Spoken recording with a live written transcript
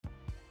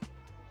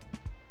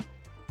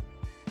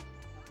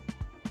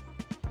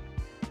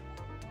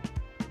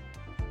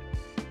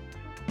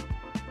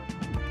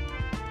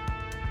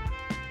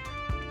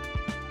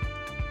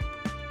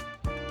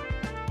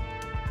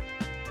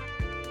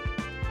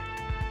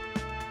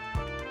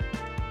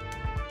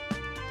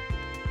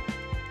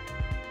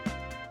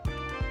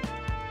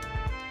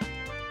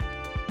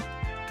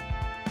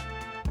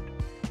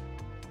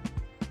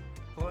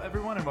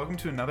everyone, and welcome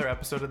to another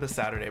episode of the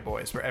Saturday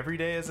Boys, where every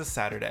day is a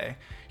Saturday.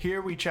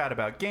 Here we chat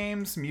about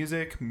games,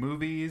 music,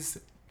 movies,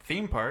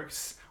 theme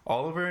parks,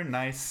 all over a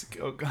nice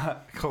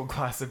cold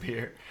glass of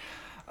beer.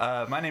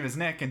 My name is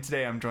Nick, and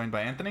today I'm joined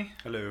by Anthony.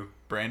 Hello.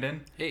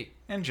 Brandon. Hey.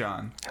 And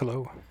John.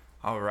 Hello.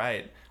 All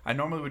right. I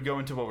normally would go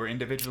into what we're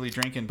individually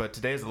drinking, but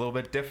today is a little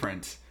bit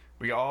different.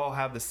 We all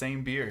have the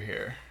same beer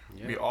here.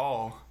 Yeah. We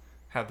all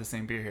have the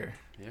same beer here.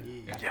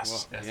 Yeah.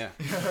 Yes. Well,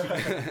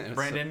 yeah.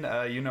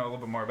 Brandon, you know a little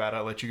bit more about it.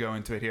 I'll let you go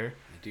into it here.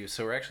 I do.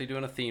 So we're actually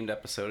doing a themed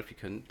episode, if you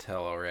couldn't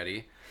tell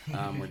already.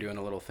 We're doing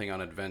a little thing on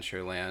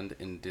Adventureland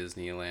in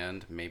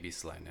Disneyland, maybe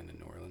sliding into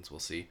New Orleans. We'll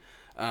see.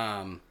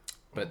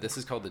 But this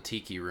is called the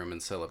Tiki Room in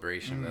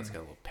Celebration. That's got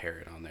a little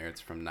parrot on there. It's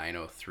from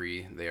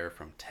 903. They are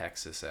from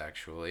Texas,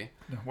 actually.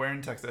 Where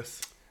in Texas?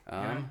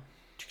 Yeah.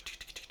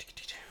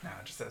 No,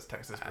 it just says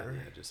Texas. Yeah,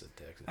 just a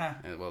Texas.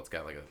 Well, it's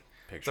got like a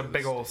It's picture. a of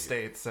big the old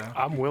state. state, so.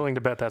 I'm willing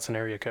to bet that's an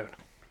area code.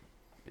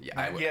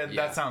 Yeah,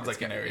 that sounds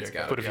like an area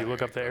code. But if you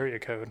look up the area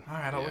code. All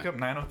right, I'll look up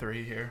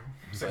 903 here.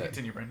 So But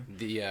continue, Brandon.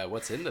 The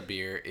what's in the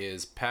beer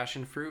is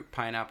passion fruit,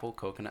 pineapple,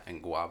 coconut,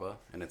 and guava,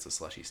 and it's a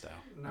slushy style.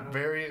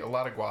 A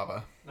lot of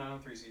guava.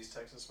 903 is East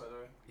Texas, by the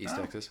way. East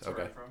Texas. That's where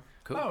Okay. I'm from.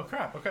 Cool. Oh,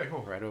 crap. Okay,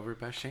 cool. Right over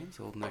by Shane's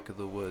old neck of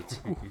the woods.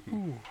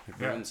 We're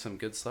Yeah. doing some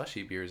good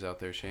slushy beers out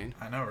there, Shane.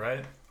 I know,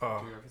 right?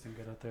 Oh, Everything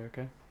good out there,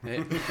 okay?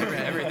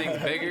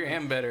 Everything's bigger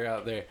and better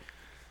out there.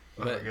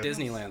 Oh, But my goodness.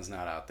 Disneyland's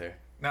not out there,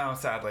 no,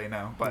 sadly,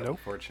 no. But Nope.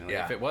 fortunately.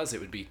 Yeah. If it was,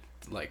 it would be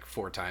like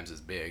 4 times as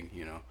big,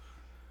 you know.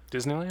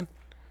 Disneyland?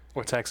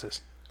 Or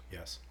Texas?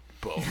 Yes.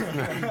 Both.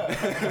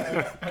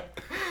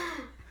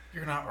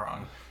 you're not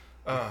wrong.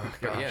 Oh,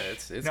 But gosh. yeah,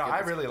 it's no, good. I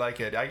really like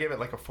it. I give it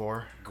like a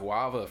 4.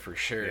 Guava for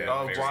sure. Yeah.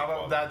 Oh, very guava.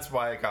 guava. That's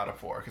why I got a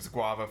 4, because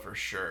guava for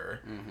sure.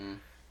 Mm-hmm.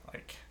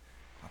 Like,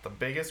 not the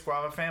biggest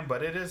guava fan,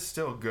 but it is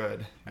still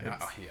good.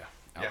 It's,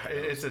 Yeah. yeah,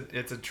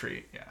 it's a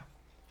treat. Yeah.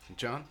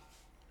 John?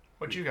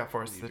 What you got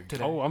for us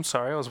today? Oh, I'm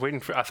sorry.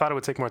 I thought it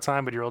would take more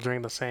time, but you're all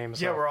drinking the same.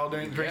 So. yeah, we're all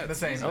drinking Yeah, the it's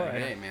same easy. thing.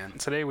 Alright. Hey, man.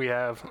 Today we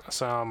have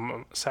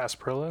some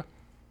sarsaparilla,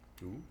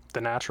 Ooh.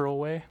 the natural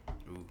way.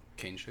 Ooh,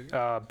 cane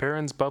sugar?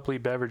 Barron's Bubbly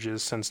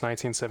Beverages since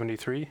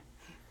 1973.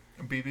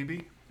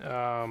 BBB.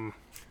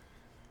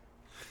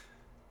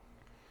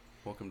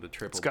 Welcome to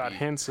Triple It's got B.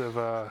 hints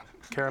of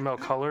caramel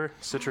color,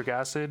 citric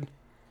acid,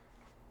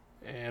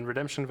 and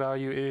redemption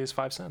value is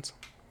 5 cents.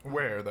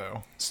 Where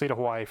though? State of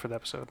Hawaii for the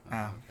episode. Oh.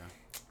 Okay.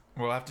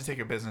 We'll have to take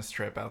a business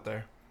trip out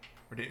there.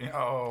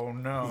 Oh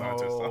no! It's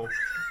not a twisty.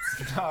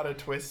 It's not a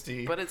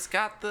twisty. But it's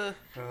got the...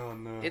 Oh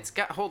no. It's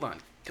got... Hold on.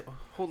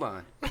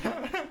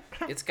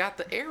 It's got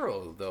the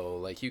arrow, though.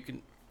 Like, you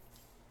can...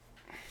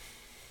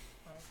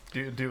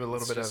 do a little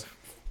It's bit just of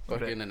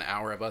Fucking an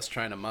hour of us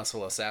trying to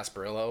muscle a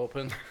sarsaparilla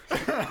open.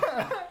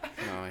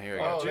 Oh, here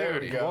I Oh, got there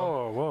you. we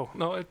go. Whoa.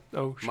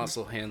 No, shoot.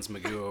 Muscle hands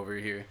Magoo over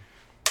here.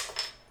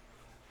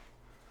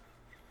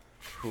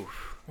 Whew.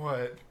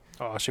 what?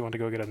 Oh, she wanted to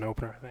go get an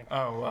opener, I think.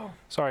 Oh well.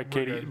 Sorry, We're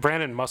Katie. good.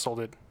 Brandon muscled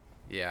it.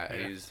 Yeah,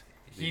 Yeah. I used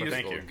He used- these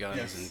Thank old you. guns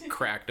Yes. and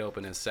cracked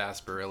open his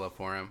sarsaparilla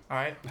for him. All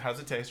right. How's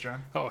it taste,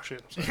 John? Oh,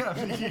 shit.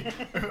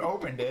 You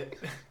opened it.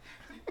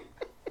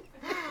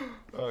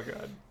 Oh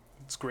god.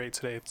 It's great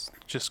today. It's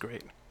just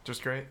great.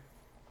 Just great.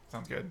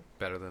 Sounds good.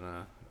 Better than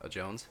a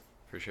Jones,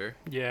 for sure.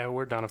 Yeah,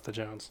 we're done with the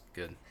Jones.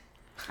 Good.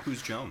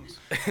 Who's Jones?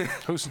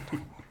 Who's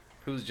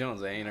Who's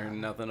Jones? I ain't heard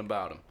nothing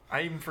about him.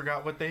 I even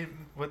forgot what they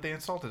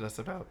insulted us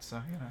about.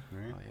 So you know.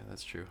 Oh, yeah,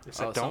 that's true. they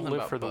said don't something live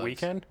about for the bugs.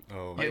 weekend?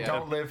 Oh, Yeah, yeah.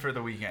 don't live for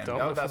the weekend. Don't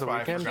oh, live for that's the why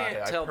weekend? I forgot it.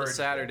 Can't I tell the purged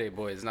Saturday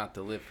boys not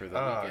to live for the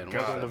Oh, weekend.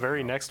 God. What The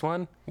very next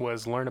one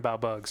was learn about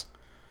bugs.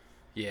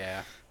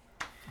 Yeah.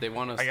 They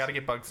want us... I gotta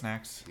get bug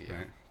snacks. Yeah.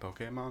 Right.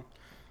 Pokemon.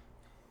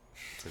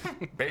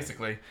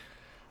 Basically.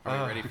 Are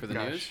we Oh, ready for the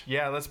gosh. news?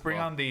 Yeah, let's bring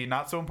Well- on the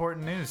not so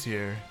important news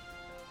here.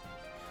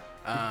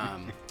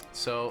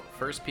 So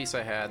first piece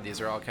I had,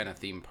 these are all kind of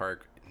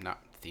not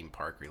theme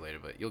park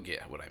related, but you'll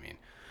get what I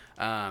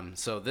mean.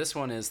 So this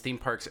one is theme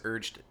parks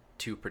urged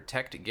to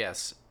protect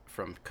guests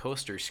from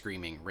coaster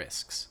screaming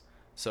risks.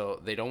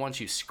 So they don't want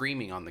you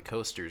screaming on the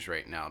coasters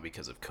right now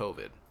because of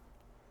COVID.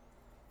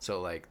 So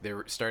like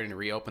they're starting to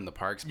reopen the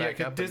parks Yeah, back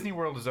 'cause up. Disney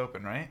World is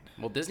open, right?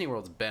 Well, Disney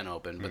World's been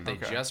open, but they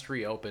Okay. just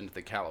reopened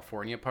the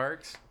California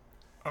parks.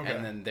 Okay.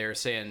 And then they're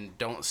saying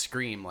don't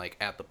scream like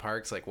at the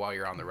parks, like while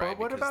you're on the ride. But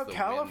what because about the wind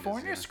is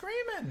California gonna-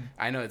 screaming?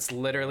 I know it's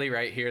literally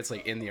right here. It's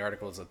like in the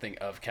article. It's a thing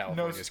of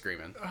California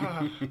screaming.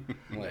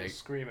 Like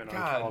Screaming on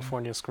God.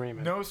 California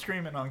screaming. No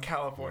screaming on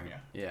California.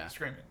 yeah,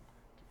 Screaming.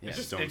 yeah. It's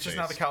just, Don't it's just say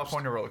not the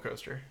California roller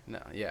coaster.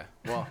 No, yeah.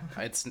 Well,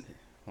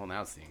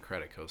 now it's the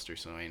Incredicoaster,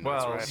 so I ain't Well, no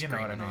you know what I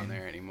screaming on mean.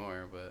 there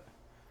anymore. But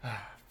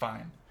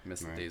Fine.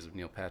 miss Right. the days of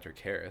Neil Patrick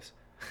Harris.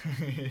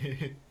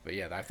 But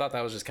yeah, I thought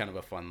that was just kind of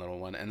a fun little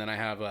one. And then I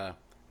have a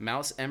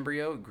mouse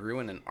embryo grew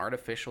in an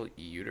artificial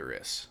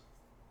uterus.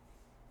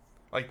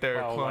 Like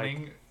they're Oh,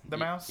 cloning the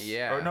mouse?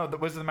 yeah. Or no,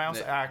 was the mouse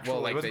actually?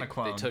 Well, like it wasn't they, a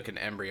clone. they took an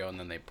embryo and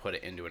then they put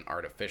it into an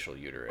artificial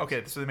uterus.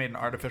 Okay, so they made an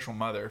artificial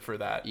mother for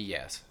that.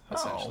 Yes, Oh.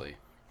 essentially.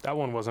 That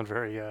one wasn't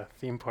very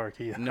theme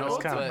parky. No, Well,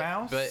 it's a but,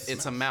 mouse. but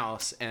it's a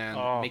mouse and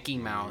Oh. Mickey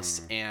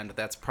Mouse, and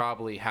that's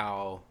probably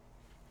how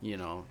you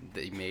know,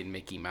 they made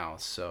Mickey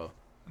Mouse. So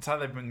That's how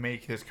they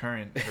make his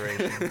current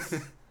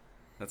iterations.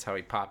 that's how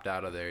he popped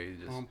out of there. He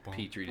just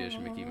petri dish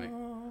Mickey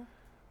Mouse.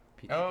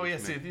 Oh, yeah.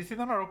 See, they're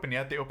not open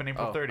yet. They open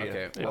April 30th. Okay.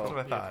 That's Well, what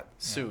I thought.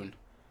 Soon.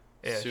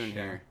 Ish, Soon yeah.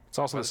 here. It's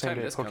also By the the same time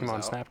day this comes Pokemon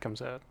out- Snap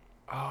comes out.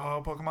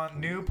 Oh,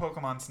 new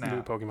Pokemon Snap.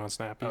 New Pokemon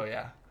Snap. Oh,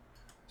 yeah.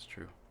 It's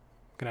true.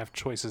 Gonna have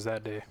choices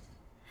that day.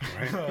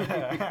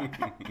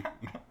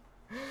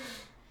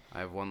 I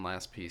have one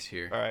last piece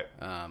here. All right.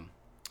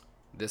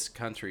 This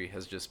country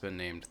has just been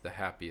named the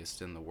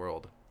happiest in the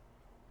world,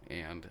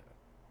 and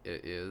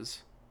it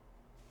is,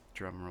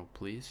 drum roll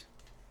please,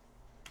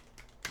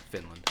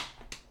 Finland.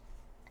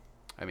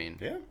 I mean,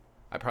 Yeah.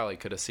 I probably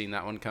could have seen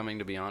that one coming,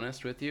 to be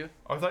honest with you.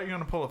 I thought you were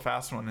going to pull a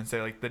fast one and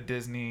say, like, the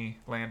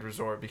Disneyland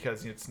Resort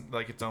because it's,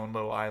 like, its own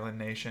little island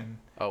nation.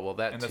 Oh, well,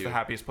 that And too. that's the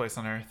happiest place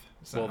on Earth.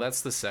 So. Well,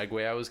 that's the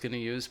segue I was going to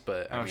use,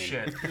 but I Oh, mean,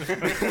 shit.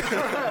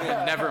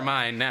 never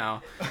mind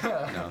now.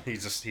 No,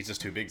 He's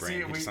just too big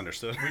brain. See, He just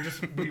understood.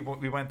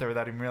 we went there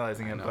without even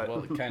realizing I it. know. But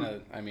Well, kind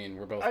of. I mean,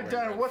 we're both. I've wearing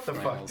done red what the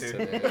fuck, flannels dude?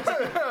 today.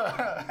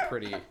 It's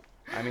pretty.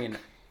 I mean,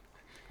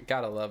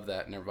 gotta love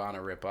that Nirvana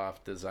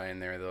ripoff design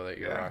there, though, that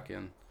you're Yeah.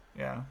 rocking.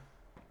 yeah.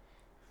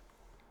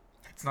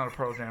 It's not a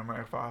Pearl Jam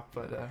riff-off,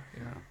 but,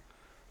 you know.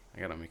 I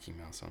got a Mickey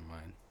Mouse on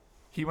mine.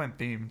 He went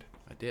themed.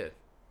 I did.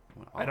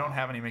 Went all I don't out.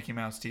 have any Mickey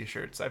Mouse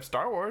t-shirts. I have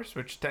Star Wars,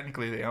 which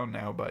technically they own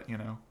now, but, you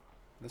know.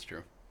 That's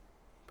true.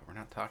 But we're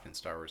not talking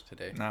Star Wars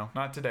today. No,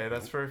 not today.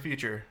 That's for a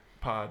future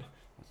pod.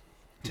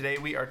 Today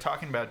we are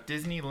talking about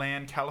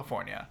Disneyland,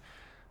 California.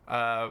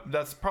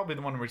 That's probably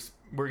the one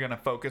we're going to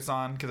focus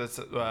on because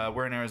it's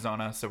we're in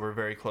Arizona, so we're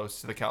very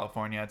close to the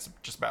California. It's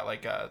just about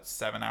like a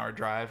 7-hour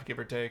drive, give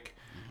or take,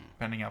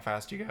 depending how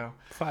fast you go.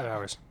 5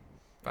 hours.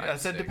 I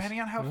said depending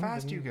on how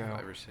fast you go.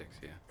 5 or 6,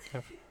 yeah.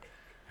 Yep.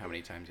 How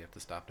many times you have to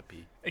stop to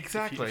pee?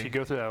 Exactly. If you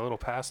go through that little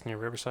pass near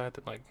Riverside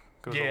that like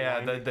goes Yeah,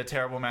 over the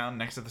terrible mountain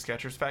next to the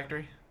Skechers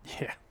factory.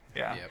 yeah.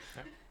 Yeah.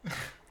 Yep.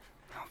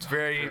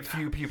 Very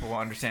few people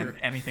understand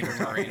anything we're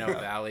talking Moreno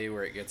about. Valley,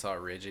 where it gets all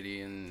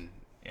rigidy and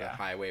the Yeah.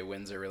 highway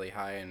winds are really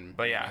high, and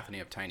But yeah. Anthony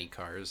have tiny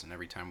cars, and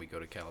every time we go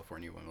to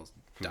California, we almost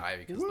die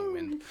because of the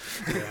wind.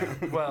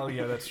 Yeah. Well,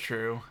 yeah, that's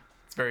true.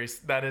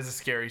 That is a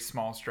scary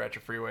small stretch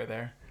of freeway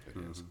there.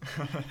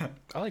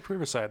 I like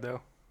Riverside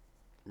though.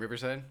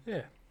 Riverside?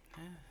 Yeah.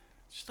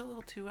 Just a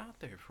little too out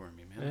there for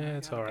me, man. Yeah,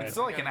 it's all right. It's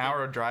still like an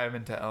hour drive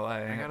into LA.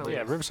 gotta Yeah,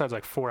 leave. Riverside's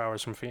like 4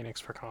 hours from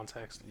Phoenix for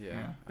context. Yeah. Yeah. I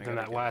Then gotta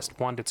that get last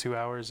 1 to 2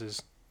 hours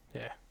is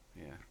Yeah.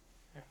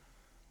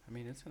 I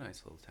mean, it's a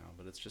nice little town,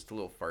 but it's just a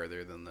little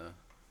farther than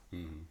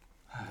than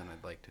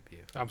I'd like to be.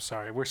 I'm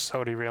sorry, we're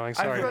so derailing.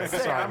 I Sorry, was man. about to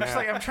say, Sorry, I'm just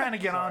man. like I'm trying to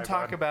get on Sorry,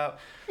 talk bud. about.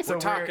 We're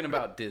talking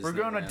about Disneyland. We're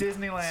going to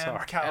Disneyland,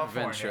 Sorry.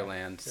 California.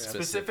 Adventureland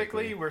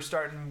Specifically, we're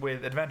starting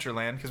with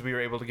Adventureland because we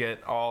were able to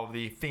get all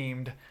the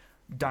themed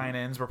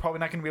dine-ins. We're probably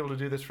not going to be able to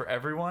do this for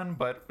everyone,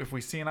 but if we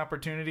see an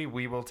opportunity,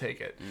 we will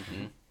take it.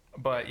 Mm-hmm.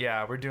 But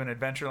yeah, we're doing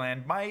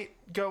Adventureland. Might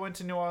go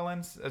into New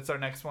Orleans. It's our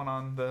next one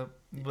on the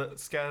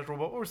schedule,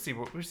 but we'll see.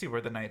 We'll see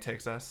where the night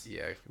takes us.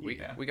 Yeah, we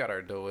Yeah. got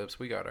our Dole Whips,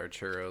 we got our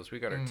churros, we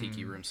got our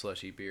Tiki Room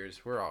slushy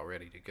beers. We're all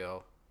ready to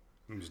go.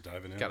 I'm just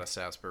diving in. Got a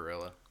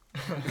sarsaparilla.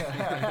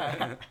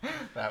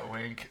 That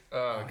wink.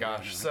 Oh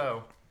gosh.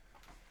 So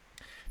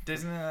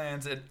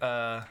Disneyland's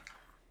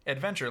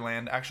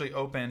Adventureland actually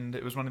opened.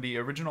 It was one of the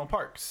original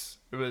parks.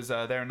 It was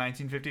there in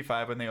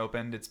 1955 when they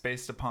opened. It's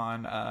based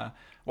upon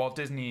Walt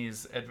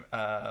Disney's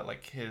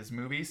like his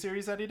movie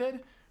series that he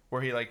did,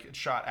 where he like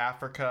shot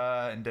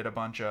Africa and did a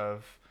bunch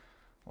of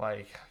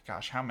like,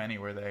 gosh, how many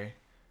were they?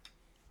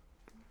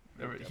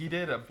 He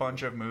did a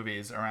bunch of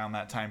movies around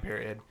that time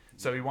period.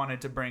 So he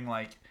wanted to bring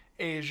like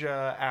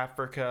Asia,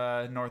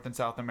 Africa, North and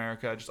South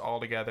America, just all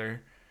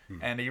together.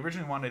 And he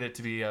originally wanted it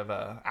to be of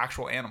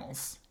actual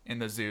animals in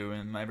the zoo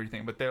and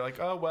everything. But they're like,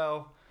 oh,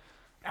 well,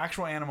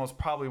 actual animals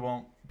probably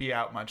won't be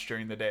out much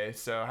during the day.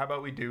 So how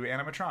about we do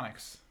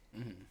animatronics?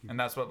 And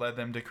that's what led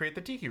them to create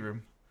the Tiki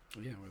Room.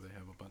 Yeah, where they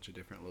have a bunch of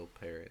different little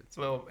parrots. It's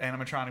little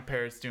animatronic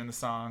parrots doing the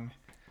song.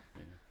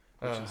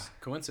 Which is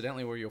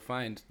coincidentally where you'll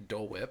find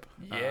Dole Whip.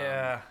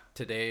 Yeah.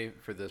 Today,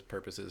 for this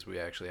purposes, we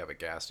actually have a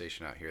gas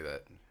station out here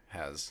that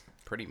has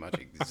pretty much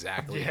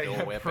exactly Yeah, Dole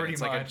yeah, Whip. And pretty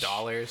it's like much.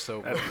 $1, so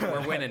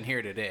we're winning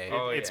here today.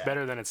 Oh, It's yeah.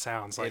 better than it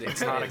sounds. Like It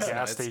it's is. not a It's-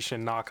 gas it's-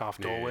 station knockoff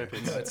Dole Whip.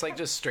 It's, It's like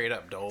just straight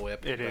up Dole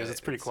Whip. it is. but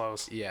It's pretty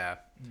close. Yeah,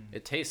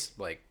 it tastes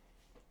like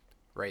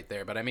right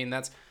there. But I mean,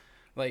 that's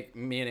like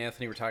me and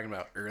Anthony were talking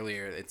about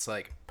earlier. It's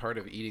like part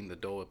of eating the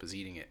Dole Whip is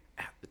eating it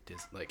at the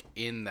like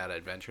in that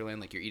Adventureland.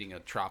 Like you're eating a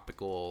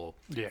tropical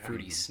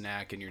fruity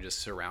snack, and you're just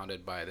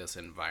surrounded by this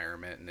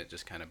environment, and it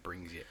just kind of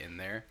brings you in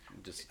there.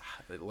 Just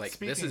like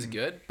this is Speaking-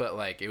 good, but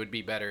like it would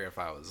be better if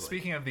I was like,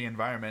 Speaking of the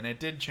environment, it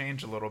did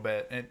change a little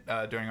bit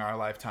during our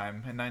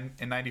lifetime.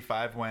 In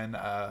 95, when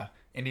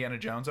Indiana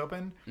Jones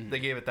opened, they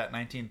gave it that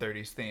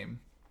 1930s theme.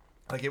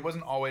 Like, it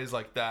wasn't always,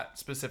 like, that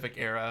specific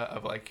era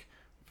of, like,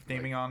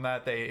 theming on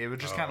that. It was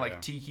just kind of,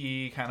 like,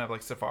 tiki, kind of,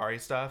 like, safari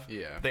stuff.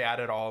 Yeah. They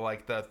added all,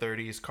 like, the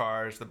 30s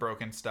cars, the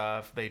broken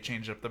stuff. They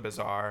changed up the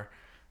bazaar.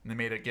 And they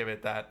made it give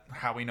it that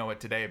how we know it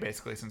today,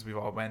 basically, since we've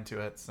all been to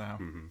it. So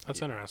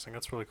That's interesting.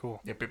 That's really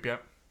cool.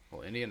 yep.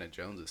 Well, Indiana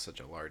Jones is such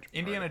a large part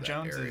Indiana of that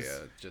Jones area.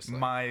 is Just like,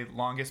 my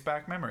longest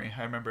back memory.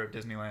 I remember of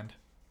Disneyland.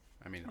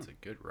 I mean, it's a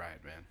good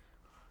ride, man.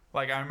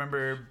 Like I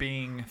remember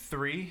being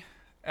 3.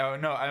 Oh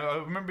no, I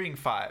remember being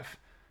 5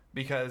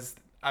 because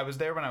I was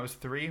there when I was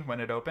 3 when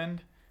it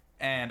opened,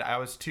 and I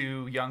was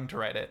too young to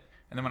ride it.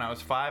 And then when I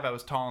was 5, I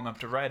was tall enough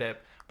to ride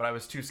it, but I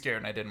was too scared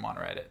and I didn't want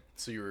to ride it.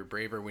 So you were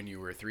braver when you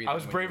were 3. I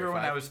was braver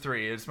when I was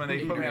 3. It's when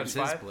they put me as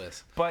 5.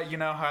 Bliss. But you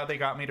know how they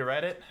got me to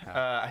ride it?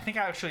 I think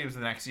it was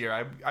the next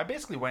year. I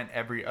basically went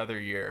every other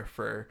year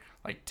for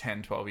like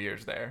 10, 12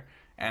 years there.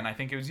 And I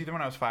think it was either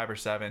when I was 5 or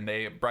 7.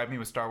 They bribed me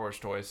with Star Wars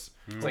toys.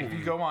 It's like, if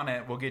you go on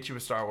it, we'll get you a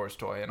Star Wars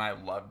toy. And I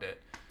loved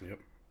it. Yep.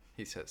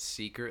 He said,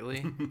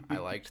 secretly, I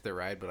liked the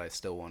ride, but I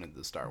still wanted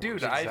the Star Wars.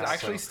 Dude, I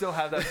actually still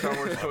have that Star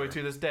Wars toy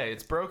to this day.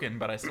 It's broken,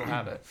 but I still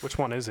have it. Which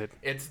one is it?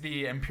 It's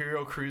the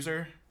Imperial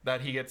Cruiser that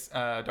he gets,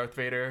 Darth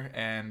Vader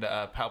and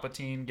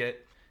Palpatine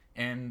get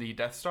in the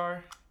Death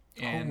Star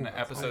in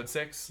Episode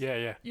 6.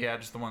 Yeah. Yeah,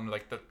 just the one with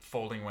like the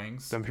folding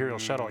wings. The Imperial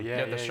shuttle.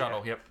 Yeah, the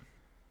shuttle. Yep.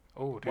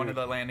 Oh, dude. One of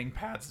the landing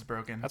pads is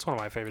broken. That's one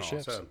of my favorite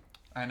ships. Sad.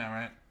 I know,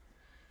 right?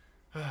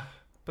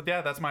 But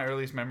yeah, that's my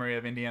earliest memory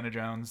of Indiana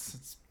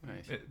Jones.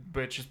 Nice.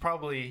 Which is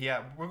probably,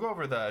 we'll go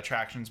over the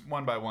attractions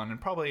one by one and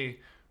probably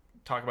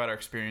talk about our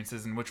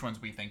experiences and which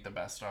ones we think the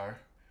best are.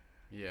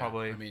 Yeah.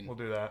 Probably, I mean, we'll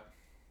do that.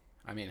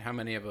 I mean, how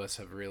many of us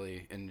have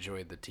really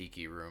enjoyed the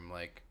Tiki Room?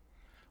 Like,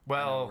 I know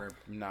Well, we're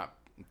not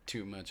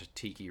too much a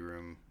Tiki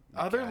Room.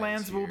 other guys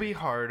lands will here. be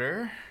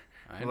harder.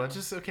 I Let's know.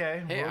 just,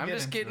 okay. Hey, we'll I'm get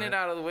just into getting it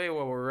out of the way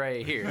while we're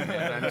right here.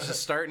 Man. I'm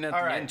just starting at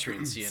All the right.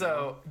 entrance, you know.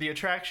 So the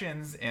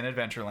attractions in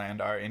Adventureland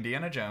are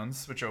Indiana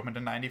Jones, which opened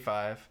in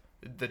 95,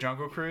 the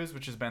Jungle Cruise,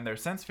 which has been there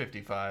since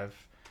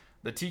 55,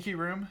 the Tiki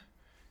Room,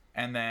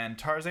 and then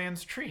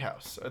Tarzan's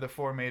Treehouse are the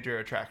 4 major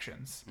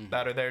attractions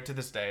that are there to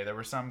this day. There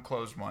were some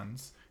closed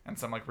ones and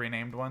some like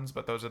renamed ones,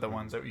 but those are the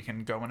ones that you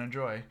can go and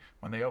enjoy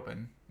when they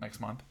open next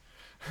month.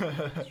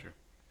 That's true.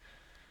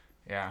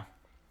 Yeah.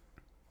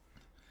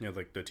 Yeah,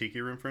 like the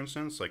Tiki Room, for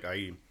instance. Like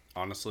I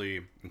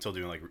honestly, until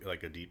doing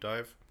like a deep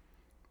dive,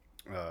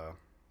 I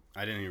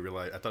didn't even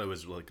realize. I thought it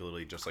was like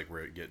literally just like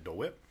where you get Dole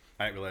Whip.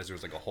 I didn't realize there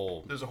was like a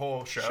whole There's a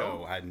whole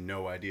show. I had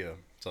no idea.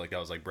 So like that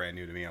was like brand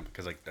new to me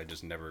because like I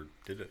just never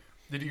did it.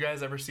 Did you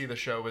guys ever see the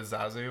show with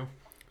Zazu?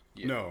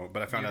 Yeah. No,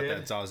 but I found You out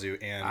did? that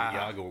Zazu and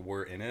Iago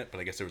were in it.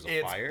 But I guess there was a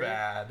It's fire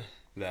bad.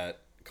 that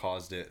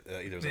caused it.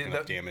 Either there was like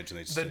enough damage and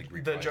they just The like,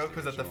 reprised joke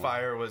was that the original.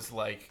 fire was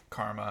like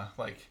karma.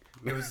 Like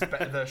it was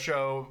the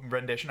show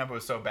rendition of it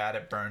was so bad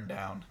it burned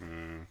down.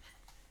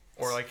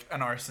 Or like an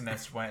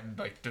arsonist went and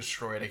like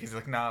destroyed it. He's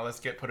like, nah, let's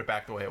put it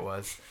back the way it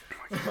was.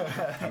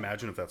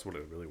 Imagine if that's what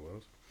it really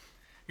was.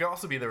 It could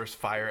also be there was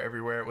fire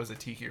everywhere. It was a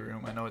tiki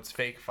room. I know it's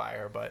fake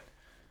fire, but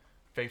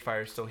fake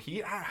fire is still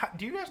heat.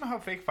 Do you guys know how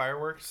fake fire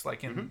works?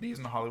 Like in these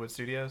in the Hollywood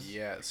studios?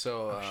 Yeah,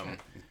 so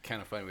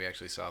kind of funny. We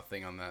actually saw a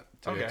thing on that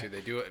today Okay. too.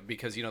 They do it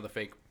because you know the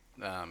fake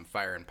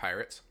fire in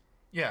Pirates.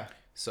 Yeah.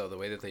 So the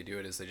way that they do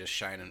it is they just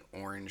shine an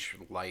orange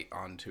light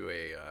onto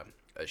a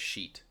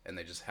sheet, and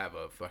they just have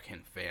a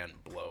fucking fan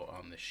blow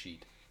on the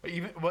sheet.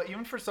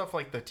 Even for stuff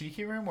like the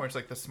tiki room, where it's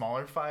like the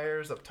smaller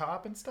fires up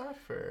top and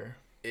stuff, or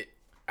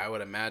I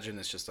would imagine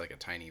it's just like a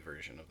tiny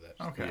version of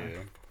that. okay. Yeah.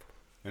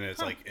 And it's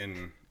like,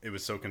 it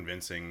was so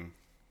convincing.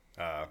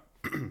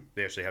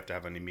 They actually have to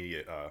have an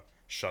immediate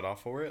shut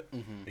off for it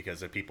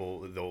because the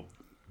people they'll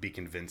be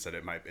convinced that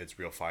it's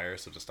real fire,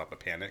 so to stop a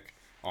panic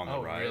on the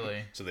Oh, ride.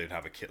 really? So they'd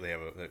have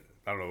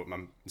I don't know.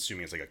 I'm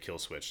assuming it's like a kill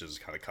switch. To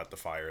just kind of cut the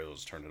fire. They'll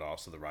just turn it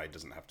off, so the ride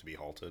doesn't have to be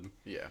halted.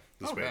 Yeah.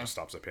 This way, it Okay. just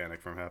stops a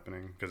panic from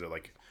happening because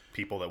like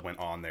people that went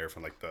on there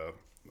from like the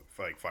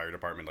fire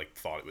department like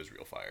thought it was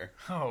real fire.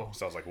 Oh,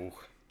 So I was like, ooh.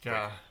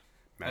 yeah.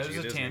 Magic It of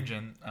was a Disney.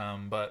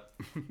 tangent, but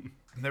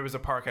there was a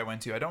park I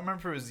went to. I don't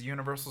remember if it was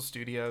Universal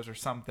Studios or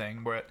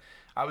something. Where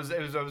I was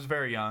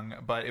very young,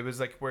 but it was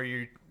like where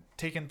you're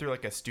taken through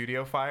like a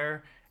studio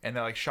fire, and they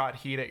like shot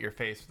heat at your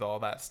face with all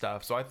that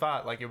stuff. So I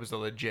thought like it was a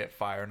legit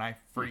fire, and I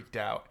freaked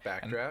out.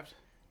 And- Backdraft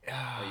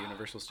at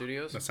Universal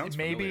Studios. That sounds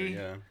Maybe-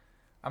 familiar, yeah.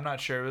 I'm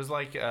not sure. It was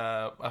like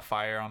a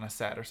fire on a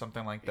set or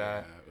something like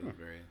that. Yeah, it was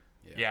very.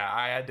 Yeah,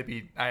 I had to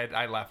be.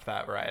 I left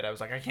that ride. I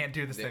was like, I can't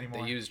do this They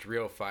anymore. used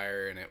real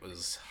fire, and it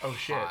was Oh,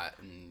 shit. hot,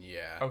 and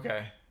yeah.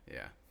 Okay.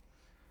 Yeah.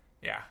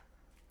 Yeah,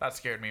 that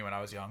scared me when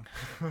I was young.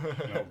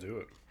 I'll do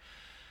it.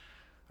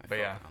 I But fell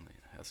yeah. on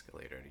the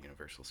escalator at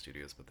Universal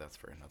Studios, but that's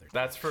for another.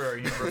 That's for our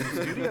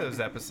Universal Studios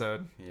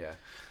episode. Yeah.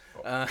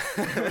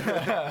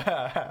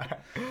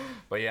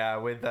 But yeah,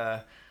 with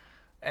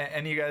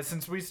and you guys,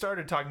 since we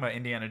started talking about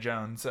Indiana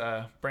Jones,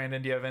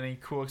 Brandon, do you have any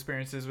cool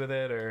experiences with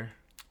it, or?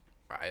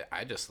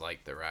 I just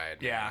like the ride.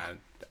 Yeah.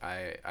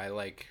 man. I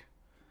like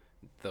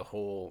the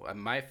whole.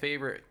 My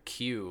favorite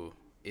queue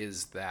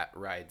is that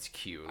ride's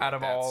queue. Out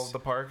of all That's- the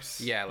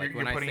parks, Yeah, like you're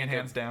when I putting it think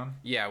hands of- down.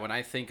 Yeah, when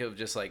I think of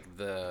just like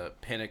the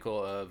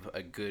pinnacle of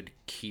a good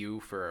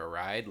queue for a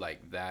ride,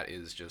 like that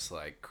is just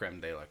like creme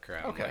de la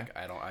creme. Okay.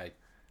 Like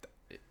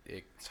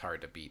it's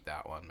hard to beat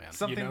that one, man.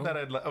 Something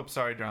that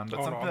sorry, John,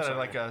 but something that I'd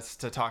like sorry. us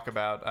to talk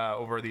about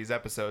over these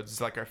episodes is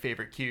like our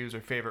favorite queues,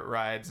 our favorite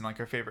rides, and like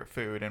our favorite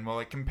food, and we'll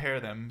like compare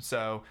them.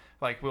 So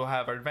like we'll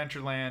have our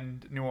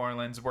Adventureland, New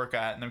Orleans work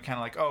at, and then kind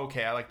of like, oh,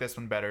 okay, I like this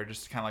one better.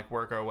 Just kind of like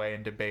work our way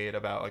and debate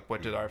about like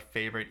what did our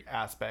favorite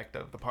aspect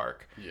of the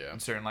park. Yeah.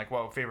 And certain like,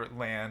 well, favorite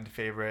land,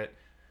 favorite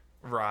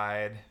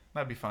ride.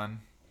 That'd be fun.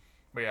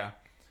 But yeah,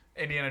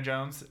 Indiana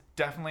Jones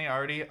definitely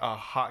already a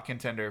hot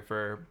contender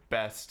for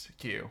best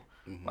queue.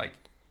 Like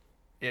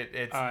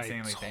it's I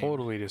insanely themed.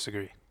 totally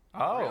disagree.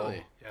 Oh,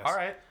 Really? Yes. all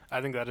right. I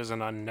think that is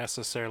an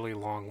unnecessarily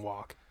long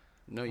walk.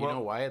 No, you Well- know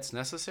why it's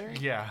necessary?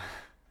 Yeah.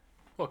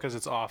 Well, because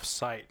it's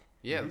off-site.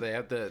 Yeah, they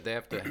have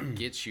to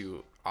get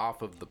you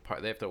off of the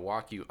park. They have to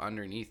walk you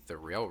underneath the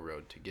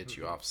railroad to get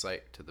you off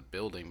site to the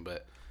building.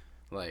 But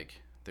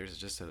like, there's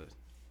just a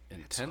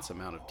intense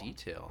amount of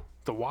detail.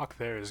 The walk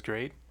there is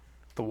great.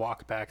 The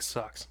walk back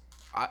sucks.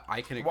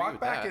 I can agree Walk with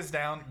back that. is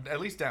down,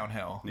 at least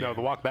downhill. No, the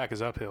walk back is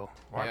uphill.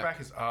 Walk Yeah.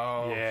 back is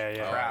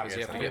Yeah. crap. because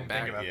you have to I get didn't back.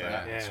 think about Yeah,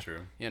 that. Yeah. that's true.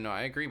 Yeah, no,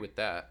 I agree with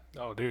that.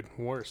 Oh, dude,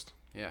 worst.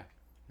 Yeah,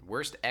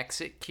 worst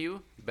exit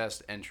queue,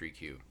 best entry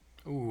queue.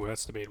 Ooh,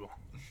 that's debatable.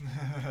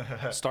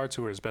 Star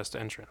Tour is best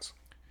entrance.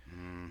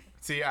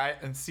 See,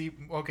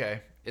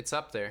 okay. It's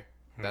up there.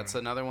 That's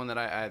another one that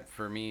I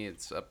for me,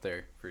 it's up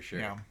there for sure.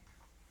 Yeah.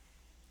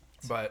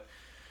 But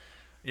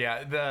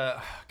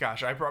yeah,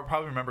 I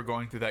probably remember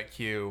going through that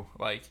queue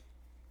like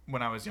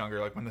when I was younger,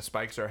 like when the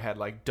spikes are ahead,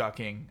 like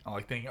ducking,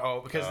 like thinking,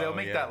 because they'll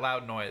make yeah. that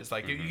loud noise.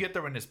 Like you get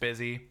there when it's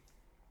busy,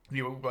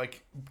 you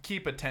like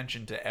keep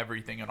attention to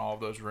everything in all of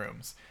those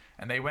rooms.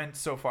 And they went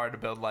so far to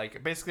build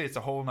like basically it's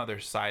a whole nother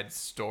side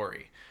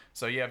story.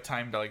 So you have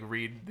time to like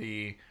read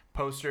the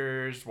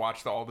posters,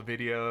 watch all the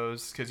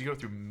videos, because you go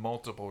through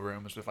multiple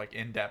rooms with like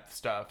in-depth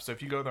stuff. So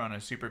if you go there on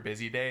a super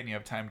busy day and you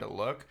have time to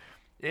look,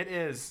 it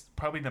is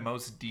probably the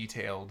most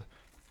detailed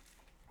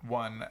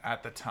one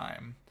at the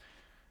time.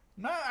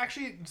 No,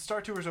 actually,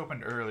 Star Tours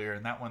opened earlier,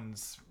 and that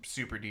one's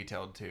super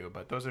detailed too.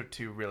 But those are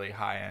two really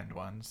high-end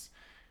ones.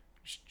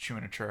 Just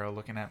chewing a churro,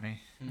 looking at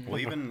me. Well,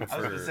 even I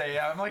was going to for say,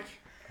 yeah, I'm like,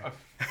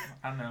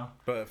 I don't know.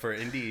 but for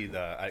Indy,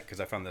 because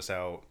I found this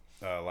out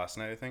last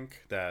night, I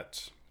think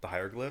that the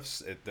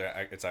hieroglyphs,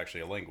 it's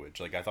actually a language.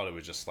 Like I thought it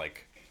was just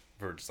like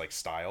for just like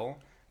style,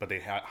 but they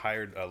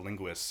hired a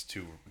linguist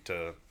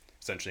to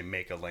essentially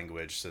make a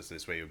language so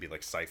this way it would be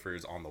like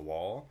ciphers on the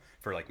wall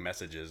for like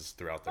messages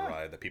throughout the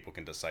ride that people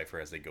can decipher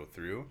as they go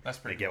through. That's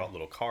pretty They gave cool. out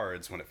little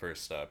cards when it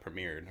first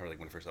premiered or like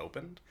when it first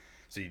opened.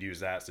 So you'd use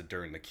that so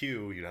during the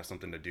queue you'd have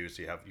something to do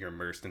so you're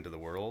immersed into the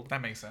world.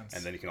 That makes sense.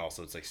 And then you can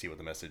also like see what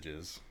the message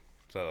is.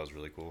 So that was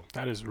really cool.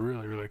 That is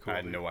really, really cool. I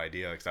had no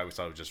idea because I always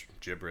thought it was just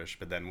gibberish.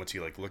 But then once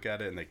you like look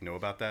at it and like know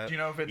about that, Do you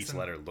know if it's each an-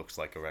 letter looks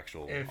like a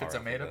actual. if it's a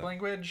made-up alphabet.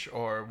 language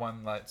or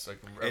one that's like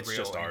a It's real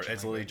just our. ancient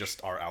It's literally language?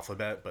 just our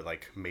alphabet, but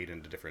like made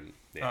into different.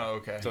 Yeah. Oh,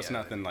 okay. So it's Yeah,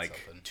 nothing that's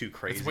like something. too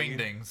crazy. It's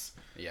wingdings.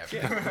 Yeah,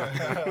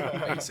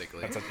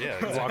 basically. Yeah.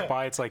 You walk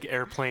by, it's like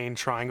airplane,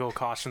 triangle,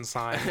 caution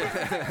sign.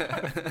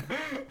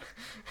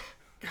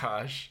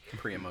 Gosh.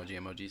 Pre-emoji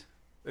emojis.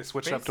 They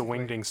switched up to Basically.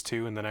 Wingdings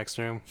 2 in the next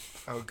room.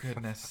 Oh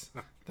goodness.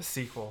 The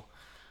sequel.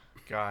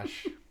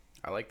 Gosh.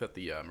 I like that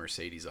the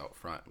Mercedes out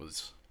front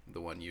was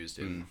the one used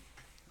in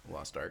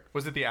Lost Ark.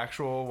 Was it the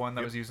actual one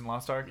that was used in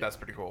Lost Ark? That's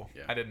pretty cool.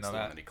 Yeah, I didn't it's know the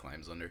one that. he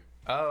climbs under.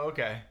 Oh,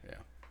 okay. Yeah.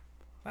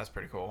 That's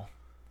pretty cool.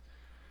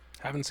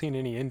 Haven't seen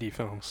any indie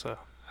films, so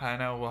I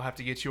know we'll have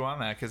to get you on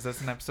that because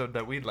that's an episode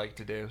that we'd like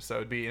to do. So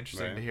it'd be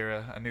interesting Right. to hear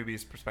a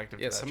newbie's perspective.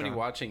 Yeah, to that, somebody John.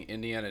 watching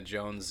Indiana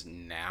Jones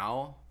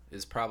now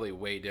is probably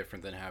way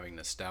different than having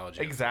nostalgia.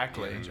 for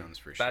Exactly. Indiana Jones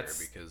for That's-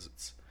 sure because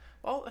it's.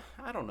 Well,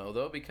 I don't know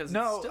though because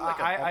No, it's still like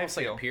almost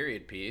like feel- a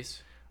period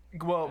piece.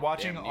 Well,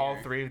 watching Damn all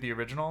near. three of the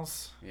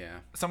originals, Yeah.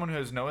 someone who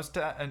has no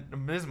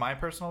and this is my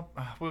personal.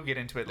 We'll get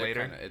into it Like,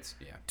 later. kinda, it's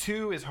yeah.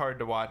 2 is hard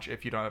to watch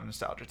if you don't have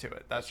nostalgia to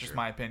it. That's just true.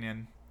 my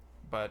opinion,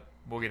 but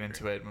we'll get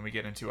into it when we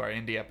get into our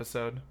indie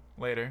episode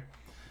later.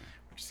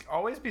 Just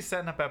always be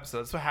setting up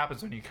episodes. That's what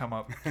happens when you come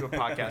up to a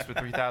podcast with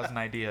 3,000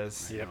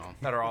 ideas Yep.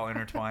 that are all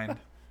intertwined.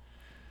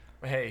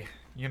 But hey,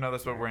 you know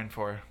that's what we're in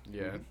for.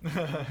 Yeah.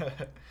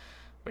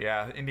 But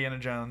yeah, Indiana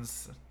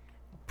Jones,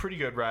 pretty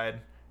good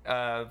ride.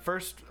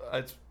 First,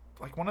 it's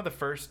like one of the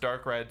first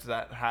dark rides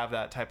that have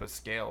that type of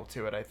scale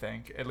to it, I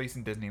think, at least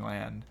in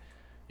Disneyland.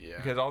 Yeah.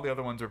 Because all the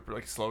other ones are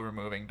like slower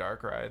moving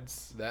dark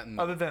rides. that and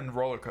Other than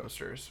roller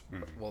coasters.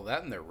 well,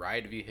 that and the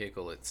ride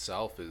vehicle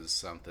itself is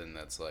something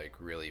that's like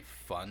really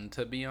fun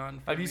to be on.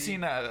 For Have you me.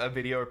 seen a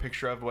video or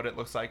picture of what it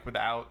looks like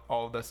without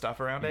all the stuff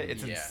around it?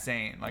 It's Yeah.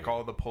 insane. Like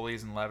all the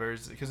pulleys and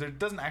levers. Because it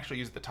doesn't actually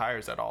use the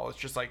tires at all. It's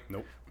just like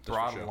Nope. Just for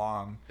brought show.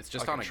 along. It's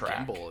just like on a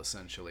track. gimbal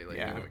essentially, like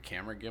Yeah. you have a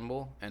camera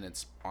gimbal, and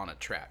it's on a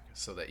track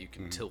so that you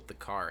can tilt the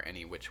car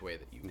any which way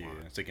that you Yeah.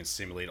 want. So you can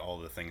simulate all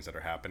the things that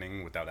are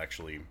happening without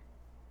actually.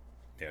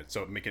 Yeah.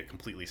 So make it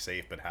completely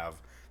safe, but have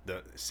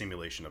the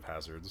simulation of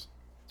hazards.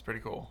 It's pretty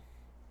cool.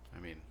 I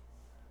mean,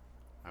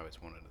 I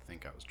always wanted to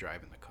think I was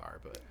driving the car,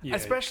 but Yeah,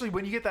 Especially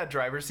when you get that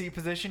driver's seat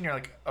position, you're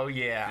like, oh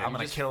yeah, I'm you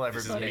gonna just- kill yeah,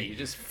 everybody. you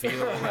just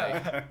feel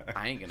like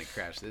I ain't gonna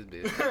crash this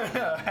bitch.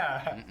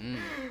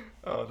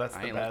 Oh, that's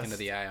I the ain't best. looking into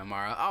the eye of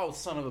Mara. Oh,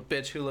 son of a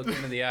bitch, who looked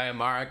into the eye of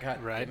Mara?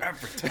 God, right.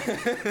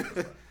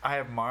 I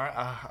have Mara.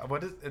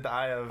 What is it? The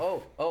eye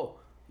of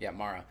yeah,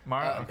 Mara.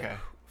 Mara? Okay.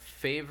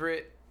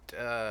 Favorite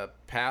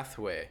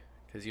pathway,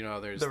 because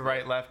there's The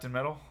right, left, and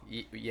middle.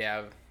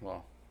 Yeah,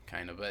 well,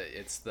 kind of, but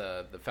it's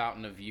the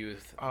fountain of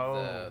youth.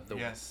 Oh, the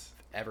yes.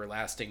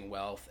 everlasting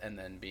wealth, and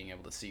then being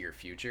able to see your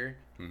future.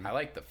 Mm-hmm. I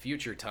like the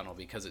future tunnel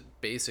because it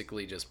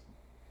basically just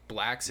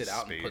blacks it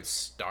out and puts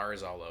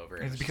stars all over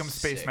it. It's become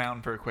Space sick.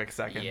 Mountain for a quick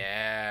second.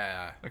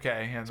 Yeah.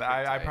 Okay, and pretty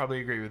I tight. probably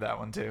agree with that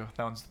one too.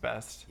 That one's the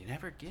best. You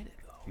never get it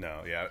though.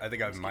 No, yeah, I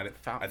think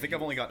Fountain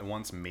I've only gotten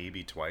once,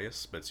 maybe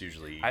twice, but it's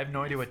usually. I have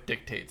no idea what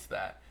dictates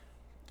that.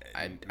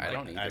 I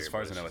don't either. As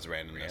far as I but know, it's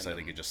randomness. I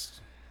think it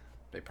just.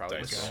 they probably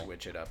dice just roll.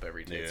 switch it up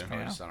every day. It's Yeah.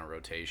 probably Yeah. just on a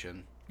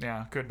rotation.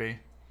 Yeah, could be.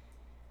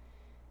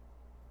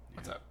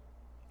 What's up?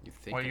 You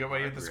think? Why you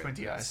have the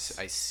squinty eyes?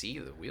 I see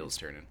the wheels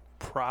turning.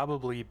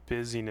 Probably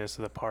busyness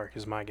of the park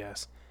is my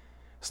guess.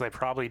 So they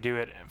probably do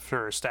it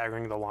for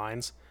staggering the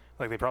lines.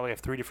 Like they probably have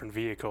 3 different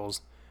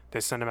vehicles. They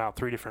send them out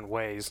 3 different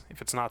ways.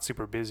 If it's not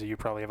super busy, you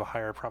probably have a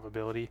higher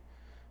probability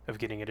of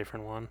getting a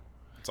different one.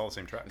 It's all the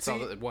same track. It's all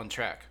one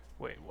track.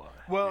 Wait, what?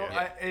 Well,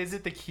 Yeah. is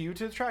it the cue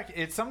to the track?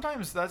 It's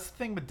sometimes that's the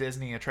thing with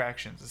Disney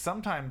attractions.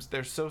 Sometimes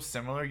they're so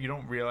similar you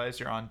don't realize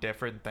you're on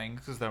different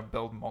things because they'll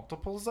build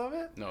multiples of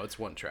it. No, it's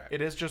one track.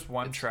 It is just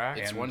one track.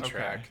 It's one Okay.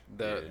 track.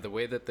 Yeah. The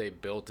way that they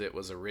built it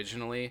was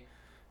originally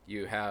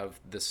you have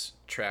this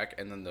track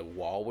and then the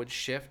wall would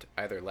shift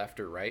either left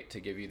or right to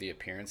give you the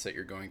appearance that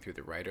you're going through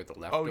the right or the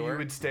left Oh, door. you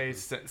would stay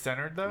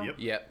centered though. Yep.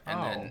 Yep. And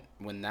Oh. then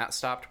when that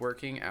stopped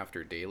working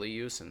after daily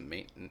use and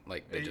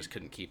like they just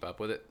couldn't keep up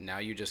with it, now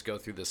you just go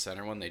through the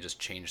center one. They just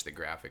changed the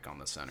graphic on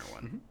the center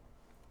one.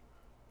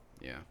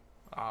 Yeah.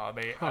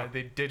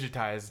 They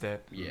digitized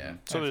it. Yeah.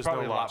 So it's there's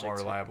probably no a lot logic more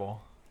to it.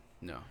 reliable.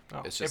 No.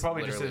 Oh. It's It just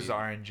probably just literally- is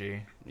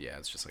RNG. Yeah,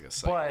 it's just like a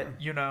cycle.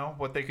 But you know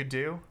what they could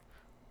do?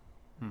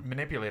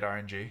 Manipulate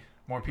RNG.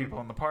 More people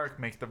in the park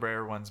make the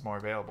rare ones more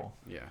available.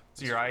 Yeah.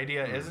 So your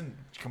idea isn't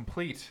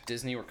complete.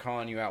 Disney, we're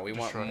calling you out. We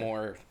want right.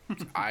 more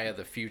Eye of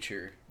the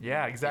Future.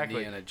 Yeah, exactly.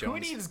 Indiana Who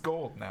Jones. needs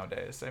gold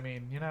nowadays? I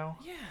mean, Yeah.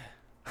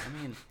 I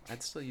mean,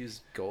 I'd still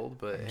use gold,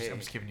 but I'm hey,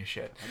 just giving you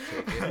shit.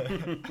 I'd take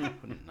it.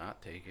 Wouldn't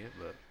not take it,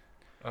 but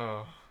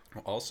Oh,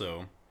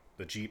 Also,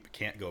 the Jeep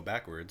can't go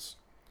backwards.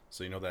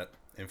 So you know that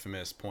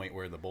infamous point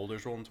where the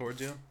boulder's rolling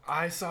towards you?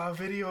 I saw a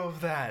video of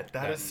that.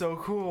 That is so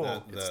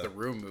cool. it's the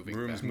room moving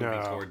room's back. moving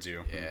No. towards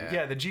you. Yeah.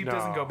 Yeah, the Jeep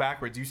doesn't No. go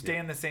backwards. You stay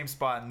in the same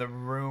spot, and the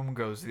room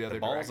goes the other The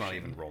ball's direction. not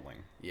even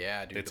rolling.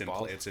 Yeah, dude. It's the in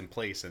ball. it's in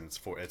place and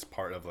it's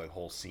part of the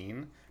whole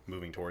scene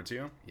moving towards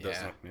you. Yeah.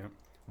 Doesn't-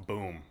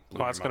 Boom. Blew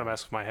Well, that's your gonna mind.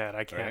 mess with my head.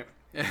 I can't. Right?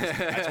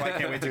 That's why I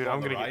can't wait to Dude, go on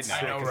I'm the gonna get ride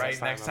sick now. I know, because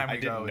right? Next time I we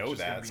go, didn't know it's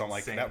just gonna that, be so I'm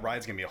like, insane. that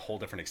ride's gonna be a whole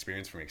different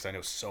experience for me because I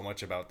know so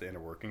much about the inner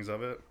workings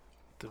of it.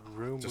 The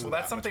room. Just Well, that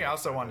that's something much I more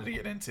also excited. wanted to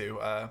get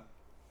into.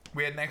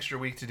 We had an extra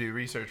week to do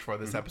research for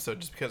this episode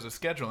just because of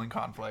scheduling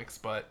conflicts,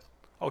 but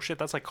Oh shit,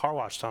 that's like car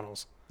wash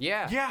tunnels.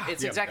 Yeah. Yeah.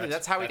 It's Yeah, exactly. that's-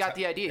 That's how we that's got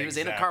the how- idea. He was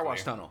in a car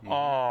wash exactly. tunnel.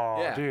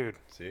 Oh, Yeah. dude.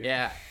 See?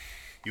 Yeah.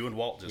 You and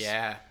Walt just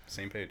Yeah.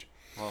 same page.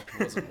 Well,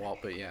 it wasn't Walt,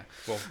 but yeah.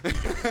 Well, I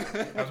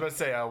was about to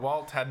say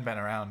Walt hadn't been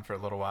around for a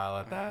little while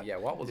at that. Yeah,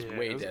 Walt was Yeah,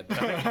 way it was- dead.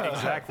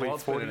 Exactly.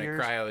 Walt's been 40 in a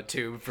years. cryo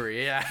tube for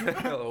way yeah,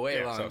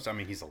 long. so I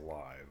mean, he's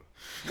alive.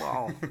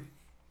 Wow.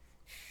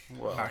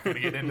 Not going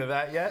to get into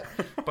that yet.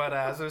 But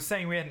as I was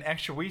saying, we had an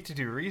extra week to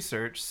do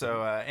research.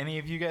 So any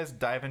of you guys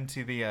dive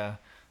into the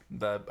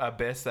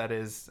abyss that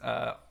is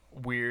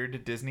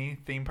weird Disney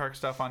theme park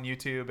stuff on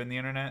YouTube and the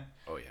internet?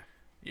 Oh yeah.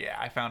 Yeah,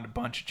 I found a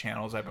bunch of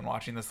channels I've been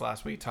watching this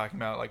last week talking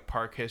about like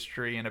park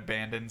history and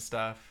abandoned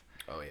stuff.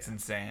 Oh It's yeah.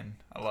 insane.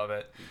 I love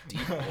it.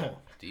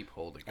 Deep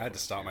hole. To I had go to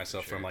stop into,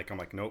 myself for from sure. I'm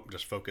like, nope,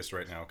 just focus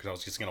right now because I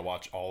was just gonna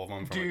watch all of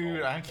them. From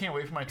Dude, like, I can't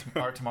wait for my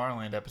our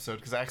Tomorrowland episode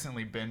because I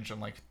accidentally binged on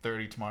like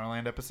 30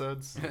 Tomorrowland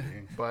episodes.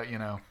 But, you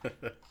know,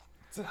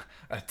 it's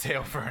a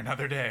tale for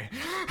another day.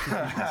 So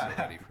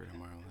ready for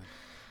Tomorrowland.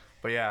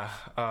 But yeah,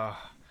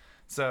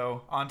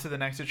 so on to the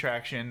next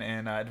attraction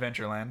in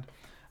Adventureland,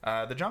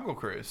 the Jungle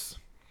Cruise.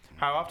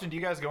 How often do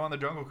you guys go on the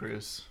Jungle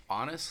Cruise?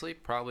 Honestly,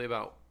 probably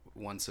about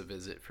once a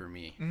visit for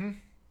me.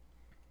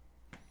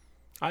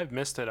 I've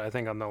missed it, I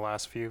think, on the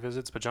last few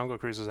visits, but Jungle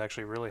Cruise is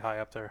actually really high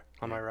up there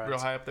on my rides. Real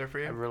high up there for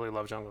I you? really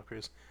love Jungle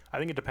Cruise. I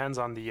think it depends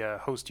on the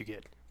host you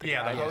get.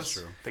 Yeah, guy- the host.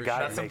 true. The For guy sure.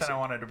 That's that makes something I it.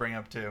 wanted to bring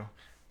up too.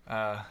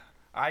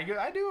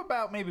 I do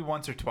about maybe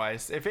once or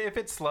twice. If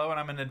it's slow and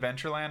I'm in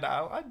Adventureland,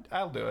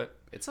 I'll do it.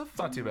 It's a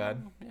not too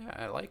bad. Yeah,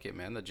 I like it,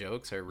 man. The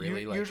jokes are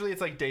really like Usually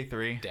it's like day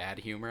 3. dad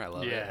humor. I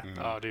love Yeah. it.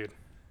 Oh, dude.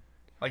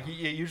 Like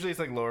usually it's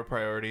like lower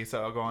priority,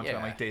 so I'll go on to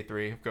Yeah. like day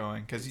 3 of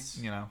going because It's-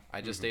 you know.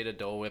 I just ate a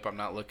Dole Whip. I'm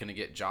not looking to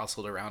get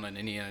jostled around in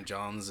Indiana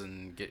Jones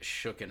and get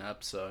shooken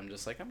up. So I'm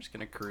just like, I'm just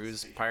gonna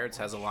cruise. Pirates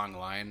has a long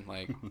line,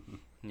 like,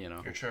 you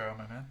know. You're sure,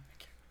 my man.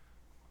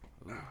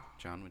 Ooh,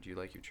 John, would you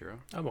like your churro?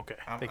 I'm okay.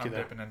 I'm Thank you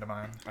there. dipping into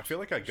mine. I feel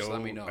like I Just go.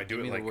 let me know. I do Give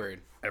it me the like word.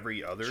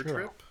 every other Sure.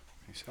 trip.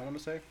 I want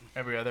to say.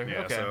 Every other.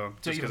 Yeah. Okay. So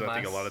just even because I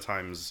think a less. lot of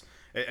times,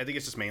 I think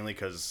it's just mainly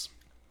because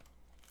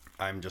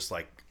I'm just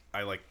like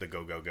I like the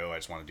go. I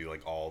just want to do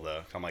like all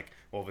the. I'm like,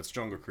 well, if it's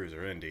Jungle Cruise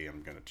or Indy,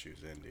 I'm gonna choose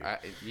Indy. I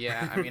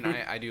mean,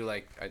 I do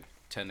like. I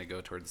tend to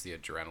go towards the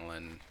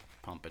adrenaline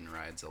pumping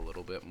rides a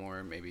little bit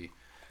more. Maybe,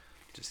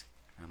 just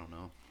I don't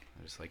know.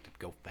 I just like to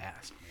go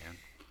fast, man.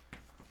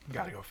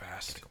 Gotta go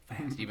fast.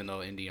 Fast. Even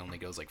though Indy only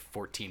goes like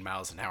 14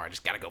 miles an hour, I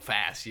just gotta go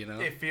fast. You know?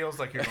 It feels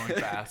like you're going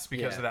fast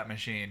because Yeah. of that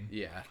machine.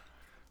 Yeah.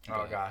 Oh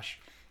But, gosh.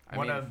 I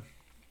One mean-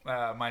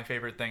 of my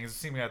favorite things,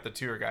 seeing at the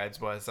tour guides,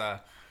 was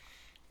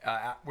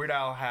Weird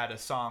Al had a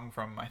song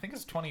from I think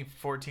his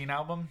 2014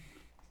 album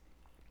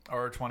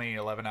or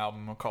 2011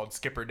 album called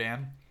Skipper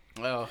Dan.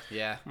 Oh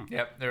yeah.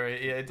 Yep,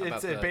 it's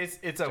About the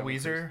it's a Jungle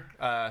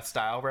Weezer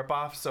style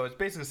ripoff, so it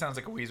basically sounds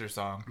like a Weezer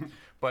song,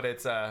 but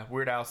it's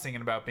Weird Al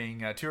singing about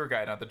being a tour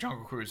guide on the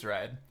Jungle Cruise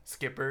ride.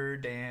 Skipper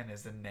Dan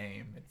is the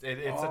name.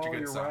 It's such a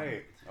good song.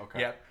 Okay.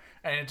 Yep,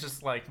 and it's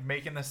just like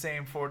making the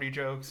same 40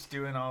 jokes,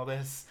 doing all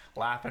this,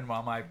 laughing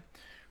while my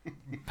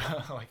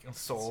like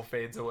soul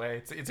fades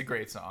away. It's a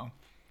great song,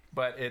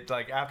 but it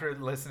like after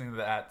listening to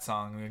that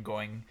song and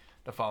going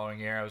the following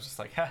year, I was just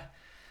like,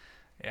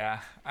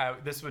 yeah,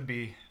 this would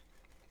be.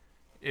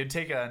 It'd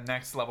take a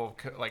next level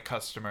like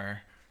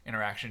customer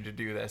interaction to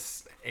do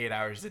this 8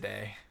 hours a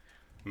day.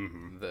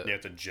 Mm-hmm. You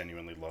have to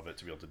genuinely love it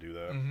to be able to do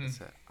that.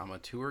 I'm a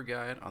tour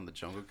guide on the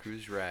Jungle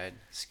Cruise ride.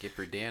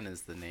 Skipper Dan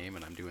is the name,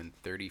 and I'm doing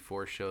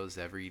 34 shows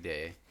every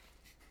day.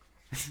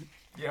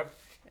 Yep.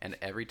 And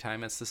every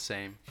time it's the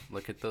same.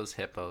 Look at those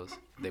hippos.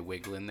 They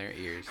wiggle in their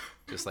ears,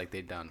 just like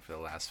they've done for the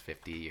last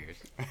 50 years.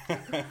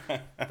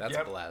 That's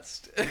Yep.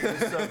 blessed.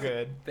 It's so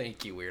good.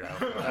 Thank you, Weird Al.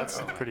 That's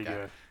Oh my pretty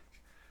God.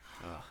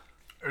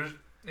 good.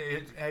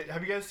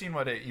 Have you guys seen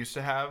what it used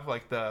to have,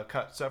 like the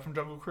cut stuff from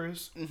Jungle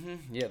Cruise?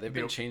 Yeah, they've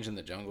been Yep. changing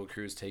the Jungle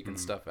Cruise, taking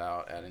stuff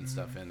out, adding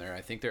stuff in there.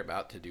 I think they're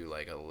about to do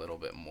like a little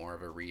bit more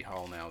of a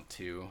rehaul now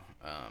too.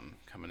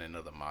 Coming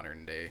into the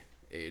modern day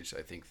age,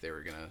 I think they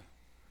were gonna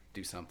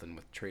do something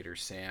with Trader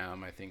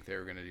Sam. I think they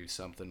were gonna do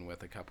something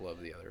with a couple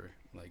of the other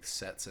like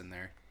sets in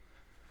there,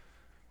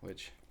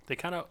 which They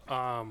kind of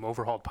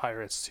overhauled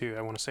Pirates too.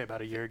 I want to say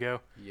about a year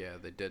ago. yeah,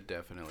 they did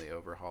definitely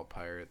overhaul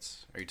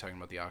Pirates. Are you talking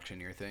about the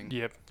auctioneer thing?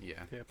 Yep.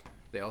 Yeah. Yep.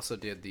 They also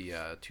did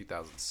the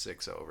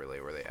 2006 overlay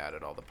where they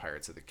added all the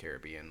Pirates of the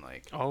Caribbean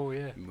like Oh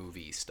yeah.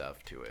 movie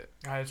stuff to it.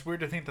 It's weird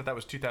to think that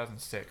was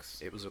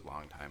 2006. It was a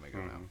long time ago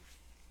now.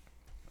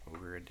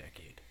 Over a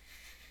decade.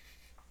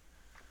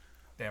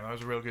 Damn, that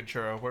was a real good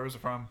churro. Where was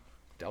it from?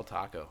 Del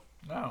Taco.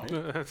 No.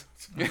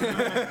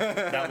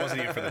 That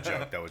wasn't even for the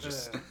joke. That was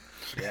just.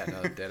 Yeah,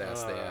 no, dead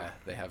ass.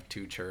 They have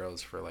 2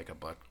 churros for like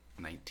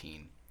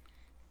 $1.19.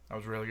 That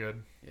was really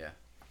good. Yeah.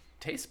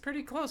 Tastes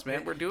pretty close,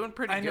 man. We're doing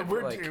pretty I know,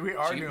 good. we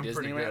are cheap doing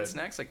pretty Disneyland good.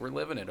 snacks. Like we're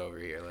living it over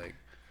here. Like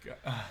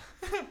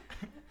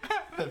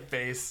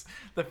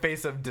The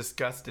face of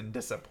disgust and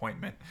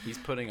disappointment. he's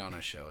putting on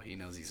a show. He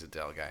knows he's a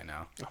Del guy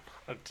now.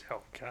 A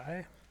Del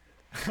guy.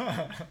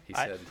 He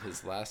said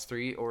his last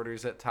 3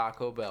 orders at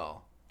Taco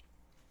Bell.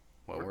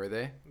 What were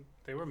they?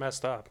 They were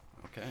messed up.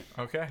 Okay.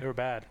 Okay. They were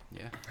bad.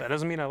 Yeah. That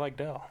doesn't mean I like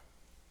Del.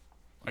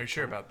 Are you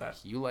sure about that?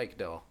 You like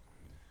Del.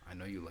 I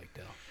know you like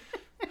Del.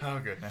 Oh,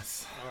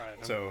 goodness. All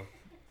right. So,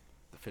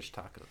 The fish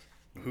tacos.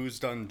 who's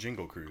done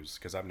Jingle Cruise?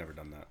 Because I've never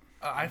done that.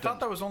 I thought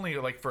that was only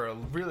like for a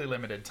really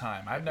limited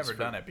time. I've never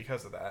done it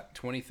because of that.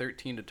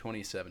 2013 to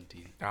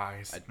 2017.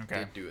 I I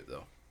did do it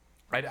though.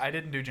 I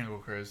didn't do Jingle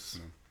Cruise.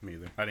 Me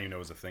either. I didn't even know it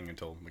was a thing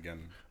until,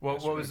 again. What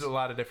was yesterday's. a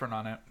lot of different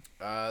on it?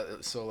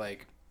 So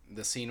like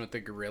the scene with the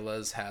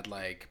gorillas had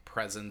like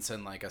presents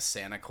and like a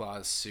Santa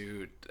Claus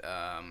suit.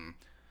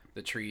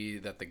 The tree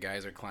that the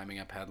guys are climbing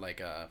up had like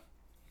a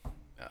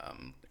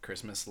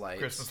Christmas lights.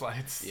 Christmas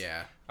lights.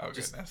 Yeah. Oh,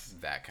 just goodness.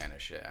 that kind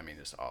of shit. I mean,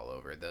 just all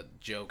over. The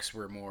jokes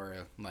were more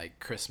like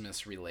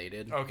Christmas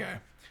related. Okay.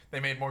 They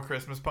made more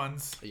Christmas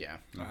puns. Yeah.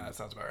 That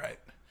sounds about right.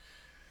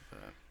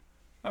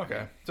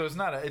 Okay, so it's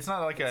not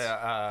like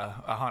a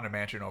Haunted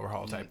Mansion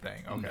overhaul type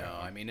thing. Okay. No,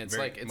 I mean it's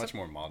Very, like it's much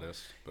more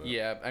modest. But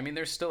Yeah, I mean,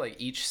 there's still like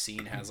each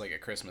scene has like a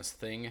Christmas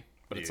thing,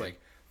 but it's Yeah.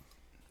 like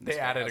They this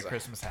one added a has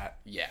Christmas hat.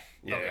 Yeah,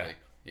 Yeah. okay,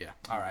 yeah.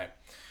 All right.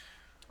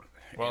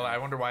 Well, I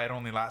wonder why it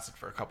only lasted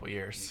for a couple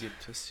years. You get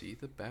to see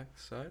the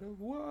backside of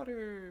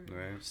water.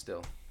 Right.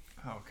 Still,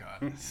 Oh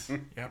God.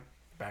 Yep.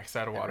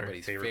 Backside of water.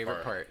 everybody's Favorite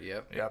favorite part. part.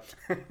 Yep, Yep.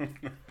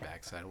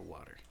 backside of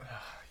water. God.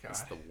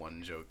 That's the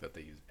one joke that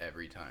they use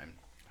every time.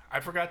 I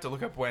forgot to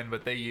look up when,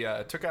 but they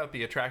took out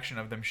the attraction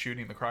of them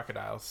shooting the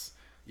crocodiles.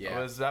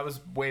 Yeah. That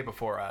was way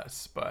before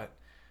us, but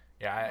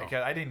yeah,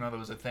 I didn't know that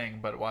was a thing.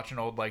 But watching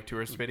old like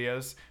tourist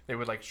videos, they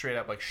would like straight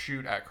up like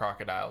shoot at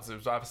crocodiles. It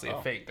was obviously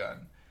a fake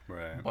gun,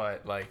 right.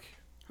 but like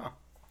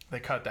they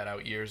cut that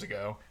out years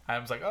ago. I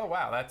was like, oh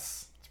wow,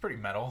 it's pretty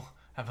metal.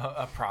 Have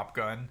a prop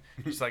gun,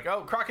 just like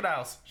oh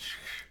crocodiles.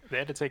 They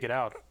had to take it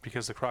out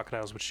because the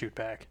crocodiles would shoot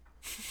back.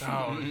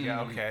 Oh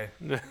yeah, okay.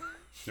 There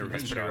were good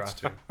That's pretty shots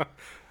too.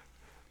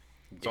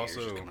 It's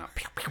also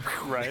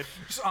Right.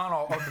 Just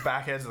on the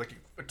back edge, like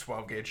a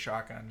 12 gauge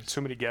shotgun. Just-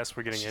 Too many guests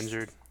were getting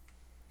injured.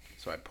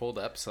 So I pulled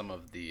up some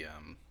of the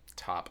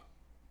top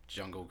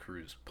Jungle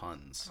Cruise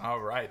puns. All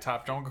right,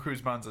 top Jungle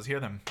Cruise buns. Let's hear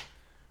them.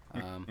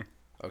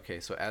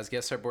 Okay, so as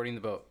guests are boarding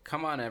the boat,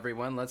 come on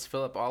everyone, let's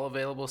fill up all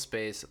available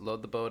space,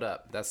 load the boat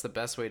up. That's the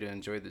best way to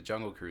enjoy the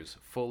Jungle Cruise,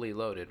 fully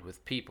loaded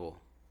with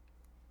people.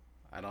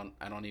 I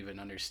don't even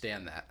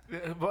understand that.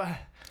 What?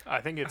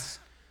 I think it's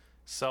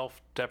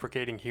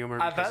self-deprecating humor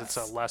because it's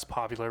a less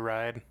popular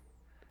ride.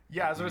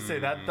 Yeah, I was gonna say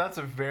that's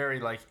a very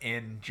like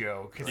in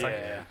joke. It's like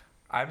Yeah.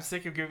 I'm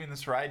sick of giving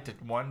this ride to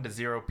 1 to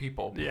 0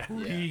 people. Yeah.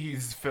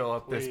 Please fill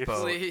up this Please.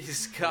 boat.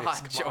 Please, God, come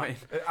on.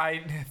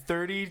 join.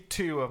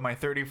 32 of my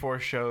 34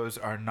 shows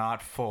are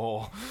not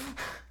full.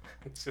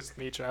 It's just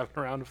me driving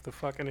around with the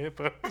fucking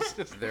hippos.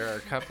 There are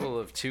a couple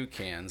of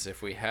toucans.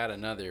 If we had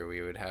another,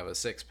 we would have a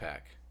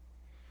 6-pack.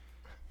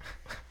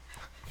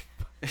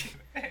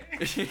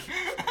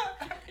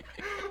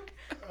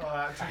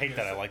 I hate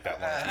that I like that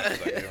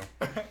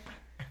one.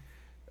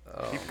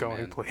 Oh, Keep going,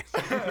 man. please.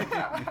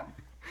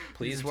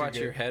 Please too watch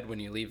good. your head when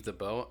you leave the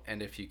boat,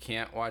 and if you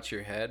can't watch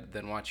your head,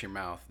 then watch your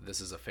mouth.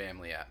 This is a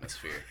family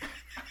atmosphere.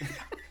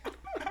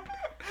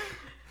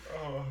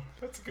 Oh,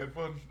 that's a good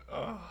one.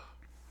 Oh.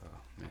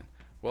 Man.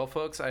 Well,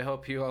 folks, I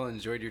hope you all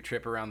enjoyed your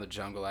trip around the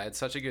jungle. I had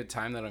such a good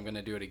time that I'm going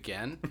to do it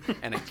again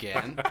and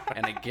again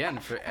and again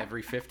for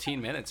every 15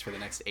 minutes for the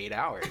next 8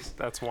 hours.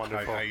 That's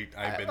wonderful.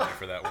 I've been there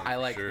for that one. I for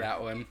like sure.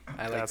 that one.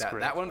 I like That's that.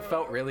 great. That one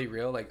felt really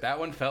real. Like, that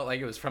one felt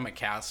like it was from a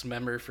cast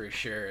member for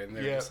sure. And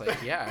they're Yeah. just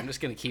like, yeah, I'm just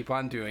going to keep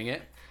on doing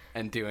it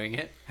and doing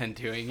it and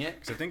doing it.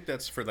 'Cause I think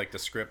that's for like the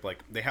script. Like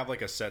they have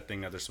like a set thing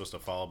that they're supposed to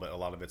follow, but a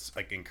lot of it's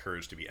like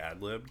encouraged to be ad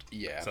libbed.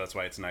 Yeah. So that's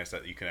why it's nice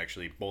that you can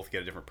actually both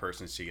get a different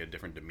person, so you get a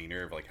different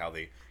demeanor of like how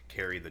they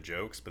carry the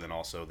jokes, but then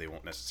also they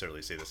won't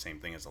necessarily say the same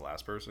thing as the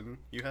last person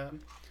you had.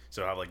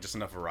 So have like just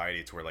enough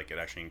variety to where like it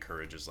actually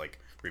encourages like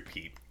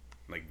repeat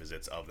like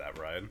visits of that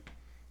ride.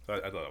 So I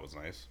thought that was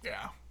nice.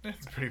 Yeah,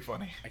 it's pretty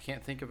funny. I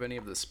can't think of any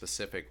of the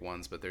specific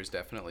ones, but there's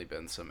definitely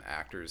been some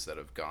actors that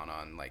have gone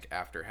on, like,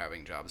 after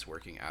having jobs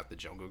working at the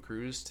Jungle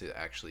Cruise to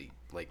actually,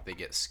 like, they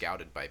get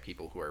scouted by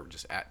people who are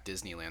just at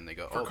Disneyland. They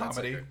go, For oh, that's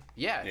comedy?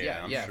 Yeah,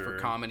 I'm for sure.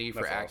 comedy,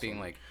 for That's acting, awesome.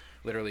 like,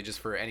 literally just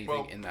for anything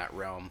Well- in that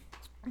realm.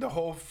 The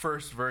whole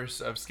first verse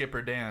of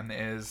Skipper Dan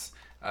is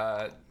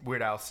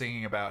Weird Al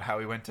singing about how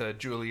he went to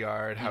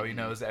Juilliard, how he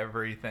knows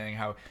everything,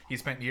 how he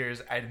spent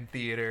years in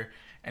theater,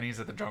 and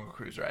he's at the Jungle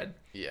Cruise ride.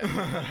 Yeah.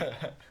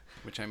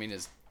 Which, I mean,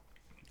 is...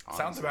 Sounds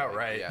honestly, about like,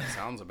 right. Yeah,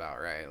 sounds about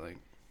right. Like,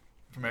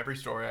 From every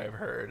story I've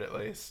heard, at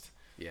least.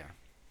 yeah.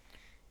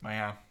 But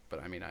yeah.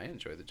 But, I mean, I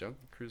enjoy the Jungle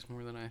Cruise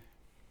more than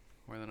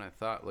I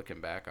thought,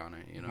 looking back on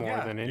it, you know? More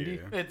Yeah. than Indy?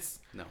 Yeah. It's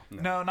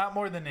No. not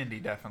more than Indy,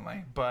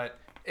 definitely. But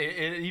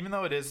even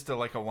though it is still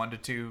like a 1 to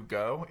 2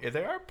 go,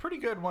 they are pretty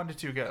good 1 to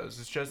 2 goes.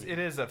 It's just it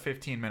is a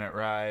 15-minute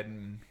ride,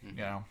 and you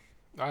know,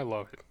 I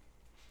love it.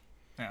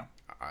 yeah.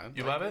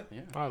 You like love it?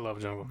 Yeah. I love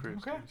Jungle Cruise.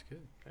 Okay. It's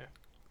good. Yeah.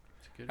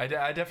 It's good.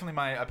 I definitely,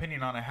 my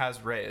opinion on it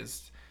has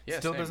raised. Yeah,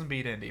 Still same. doesn't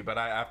beat Indy, but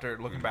after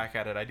looking back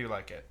at it, I do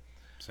like it.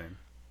 Same.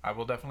 I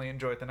will definitely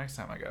enjoy it the next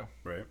time I go.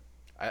 Right.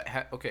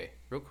 Okay,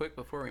 real quick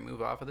before we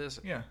move off of this.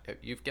 Yeah.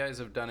 You guys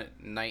have done it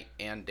night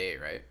and day,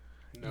 right?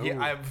 No. Yeah,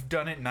 I've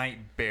done it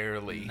night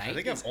barely. Night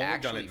think I've is only done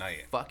actually it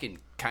night. Fucking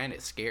kind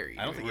of scary.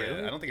 I don't dude.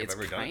 think I've It's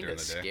ever done it during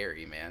the day.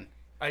 scary, man.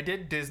 I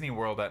did Disney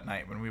World at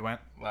night when we went,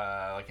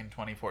 like in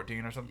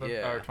 2014 or something,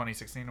 Yeah. or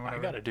 2016 or I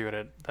whatever. gotta do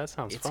it. That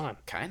sounds It's fun.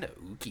 kind of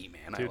ooky,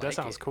 man. I Dude, that like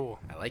sounds it. cool.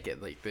 I like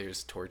it. Like,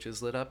 there's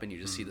torches lit up, and you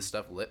just see the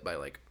stuff lit by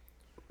like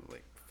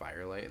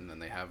firelight, and then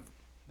they have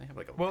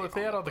like a. Well, light if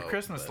they on had the all the boat,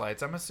 Christmas but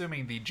lights, I'm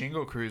assuming the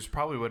Jingle Cruise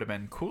probably would have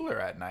been cooler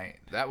at night.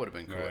 that would have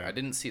been cool. Right. I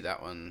didn't see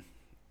that one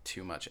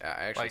too much. I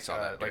actually Like saw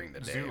that during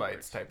like the day. zoo where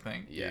lights it's- type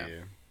thing. Yeah.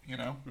 You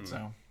know?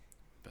 So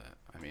But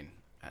I mean,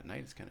 at night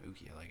it's kind of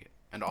ooky. I like it.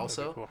 And that'd be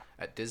also cool.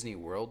 at Disney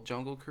World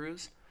Jungle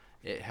Cruise,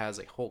 it has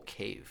a whole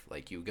cave.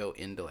 Like, you go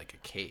into like a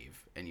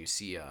cave and you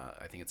see,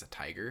 I think it's a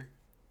tiger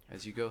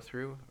as you go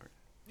through, or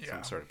Yeah.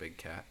 some sort of big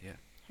cat. Yeah.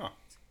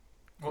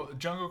 well,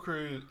 Jungle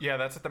Cruise, yeah,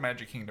 that's at the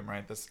Magic Kingdom,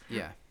 right? That's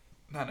Yeah.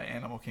 not an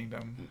Animal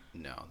Kingdom.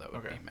 No, that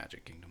would Okay. be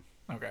Magic Kingdom.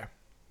 Okay.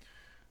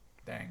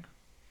 Dang.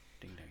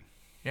 Ding dang.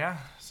 Yeah,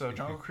 so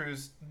Jungle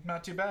Cruise,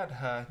 not too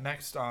bad.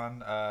 Next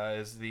on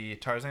is the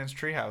Tarzan's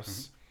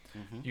Treehouse.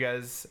 Mhm. You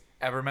guys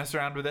ever mess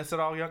around with this at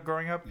all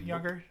growing up,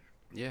 younger?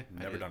 Yeah. I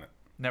Never did. done it.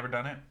 Never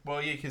done it?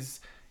 Well, yeah, because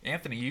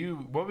Anthony,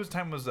 what was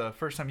the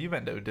first time you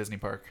been to a Disney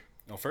park?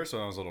 Well, first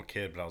when I was a little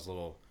kid, but I was a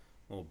little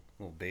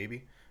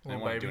baby. I didn't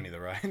Little want to do baby. any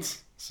of the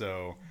rides,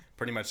 so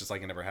pretty much just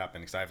like it never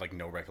happened because I have like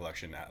no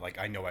recollection. Like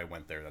I know I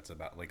went there. That's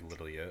about like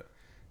literally it.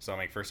 So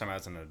like first time I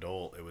was an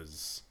adult, it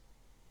was,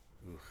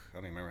 I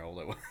don't even remember how old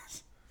I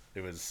was.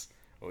 It was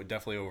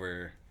definitely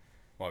over,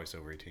 well, obviously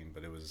over 18,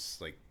 but it was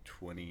like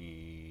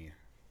 20,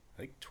 I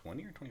think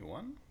 20 or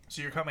 21.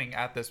 So you're coming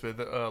at this with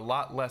a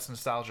lot less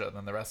nostalgia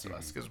than the rest of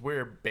us, because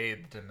we're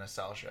bathed in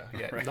nostalgia.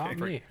 Yeah, Right. Not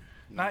me.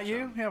 Not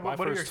you? Yeah. My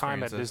What are your first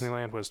time at experiences?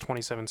 Disneyland was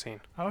 2017.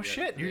 Oh Yeah, shit!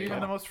 You're there you even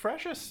go. the most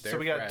freshest. They're So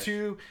we got fresh.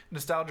 2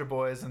 nostalgia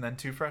boys and then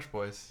 2 fresh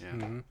boys. Yeah.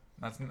 Mm-hmm.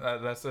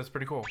 That's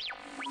pretty cool.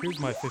 Here's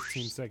my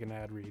 15-second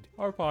ad read.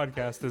 Our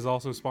podcast is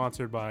also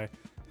sponsored by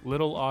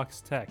Little Ox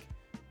Tech,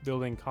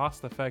 building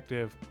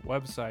cost-effective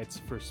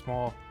websites for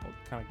small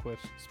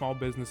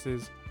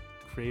businesses,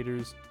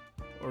 creators,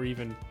 or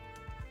even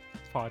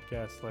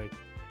podcasts. Like,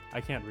 I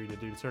can't read it,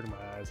 dude. It's hurting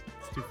my eyes.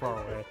 It's too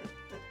far away.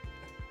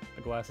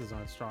 The glasses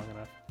aren't strong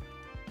enough.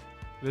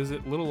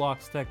 Visit Little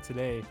Ox Tech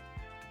today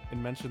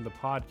and mention the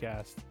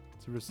podcast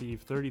to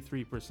receive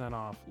 33%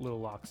 off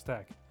Little Ox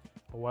Tech,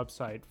 a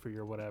website for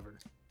your whatever.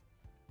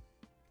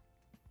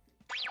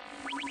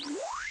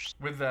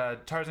 With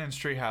Tarzan's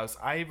Treehouse,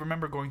 I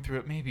remember going through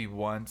it maybe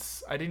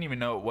once. I didn't even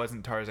know it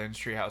wasn't Tarzan's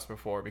Treehouse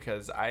before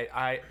because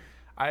I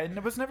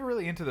was never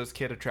really into those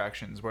kid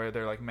attractions where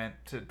they're like meant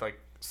to like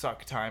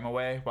suck time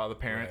away while the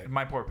parent, Right.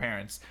 my poor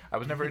parents. I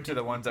was never into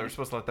the ones that were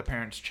supposed to let the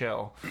parents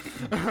chill.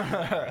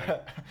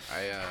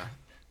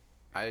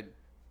 I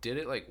did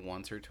it like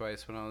once or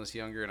twice when I was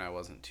younger, and I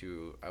wasn't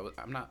too.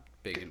 I'm not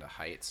big into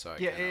heights, so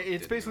Yeah, kinda it's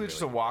didn't basically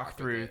just a really rock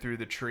with walkthrough it. through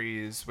the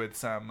trees with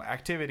some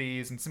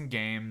activities and some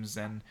games,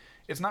 and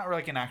it's not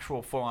like an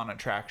actual full-on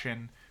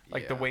attraction.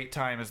 Like the Yeah. wait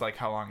time is like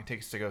how long it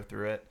takes to go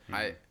through it.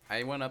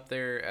 I went up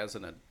there as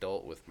an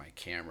adult with my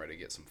camera to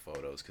get some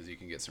photos because you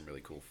can get some really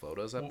cool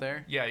photos up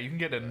there. Yeah, you can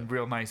get a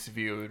real nice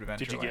view of Adventureland.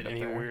 Did you get up any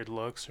there. weird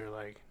looks or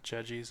like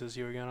judgies as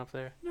you were going up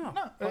there? No,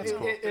 No, that's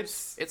cool.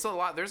 it's It's a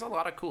lot. There's a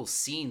lot of cool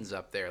scenes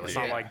up there. Like, It's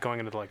not Yeah. like going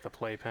into like the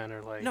playpen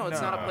or like. no, it's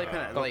not a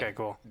playpen. Like, Okay,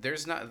 cool.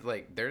 There's not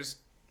like there's.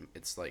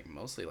 It's like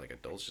mostly like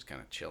adults just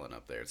kind of chilling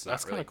up there. It's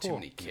That's not really kinda too cool.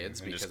 many kids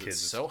and just because kids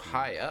it's just so chilling.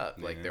 high up.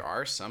 Like Yeah. there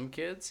are some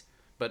kids,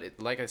 but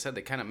like I said,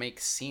 they kind of make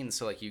scenes.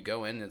 So like you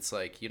go in, it's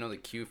like the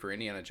queue for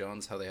Indiana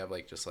Jones, how they have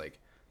like just like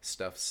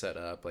stuff set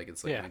up. Like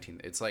it's like Yeah.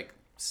 it's like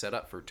set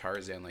up for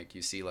Tarzan. Like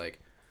you see like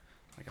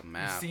a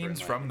map. or, scenes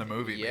like- from the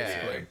movie, Yeah,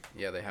 basically.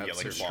 yeah, they have Yeah,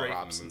 like certain straight from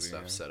props the and movie,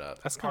 stuff yeah. set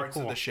up. That's kind of Parts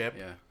cool. of the ship.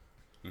 Yeah.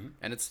 Mm-hmm.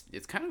 And it's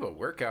kind of a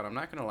workout. I'm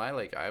not gonna lie.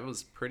 Like I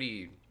was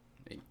pretty,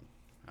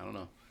 I don't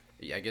know.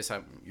 I guess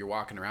you're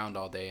walking around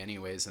all day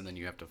anyways, and then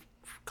you have to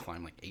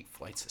climb like 8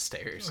 flights of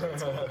stairs. So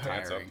it's a little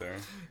tiring. It's up there.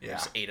 Yeah.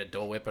 Just ate a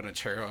Dole Whip and a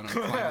churro, and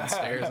I'm climbing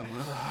stairs. I'm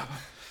like, "Ugh."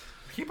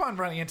 Keep on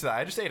running into that.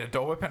 I just ate a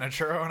Dole Whip and a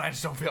churro, and I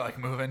just don't feel like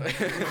moving.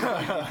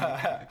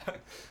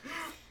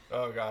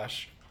 Oh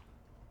gosh.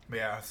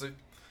 Yeah. So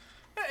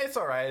it's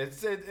all right.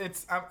 It's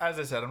as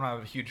I said, I'm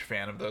not a huge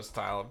fan of those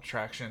style of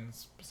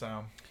attractions.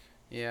 So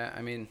Yeah,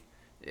 I mean,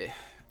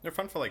 They're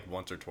fun for like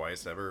once or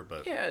twice ever,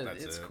 but yeah,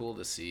 that's it's it. cool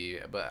to see.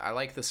 But I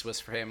like the Swiss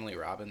Family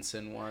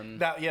Robinson one.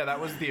 that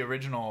was the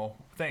original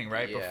thing,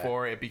 right? Yeah.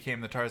 Before it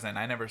became the Tarzan.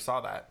 I never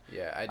saw that.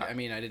 Yeah, I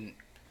mean, I didn't.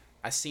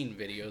 I seen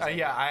videos. Of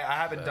Yeah, it, I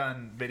haven't but-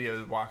 done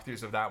video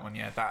walkthroughs of that one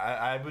yet.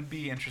 I would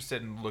be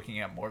interested in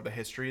looking at more of the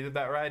history of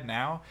that ride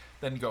now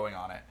than going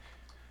on it.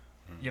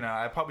 You know,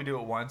 I'd probably do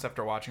it once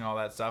after watching all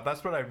that stuff.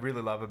 That's what I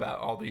really love about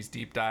all these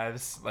deep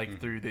dives, like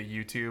through the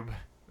YouTube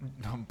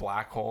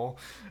black hole,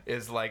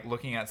 is like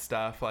looking at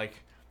stuff. Like,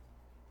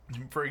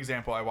 for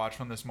example, I watched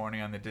one this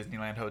morning on the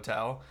Disneyland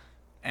Hotel,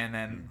 and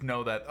then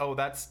know that, oh,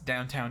 that's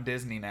downtown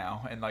Disney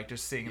now, and like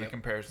just seeing the Yep.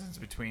 comparisons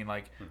between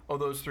like, oh,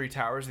 those 3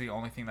 towers are the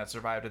only thing that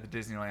survived at the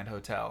Disneyland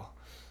Hotel,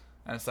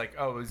 and it's like,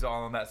 oh, it's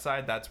all on that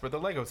side. That's where the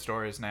Lego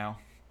store is now,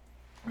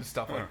 and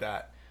stuff like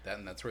that.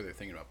 And that's where they're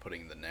thinking about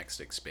putting the next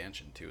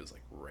expansion too. Is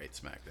like right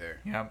smack there.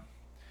 Yep,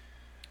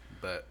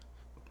 But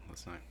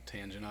let's not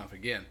tangent off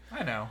again.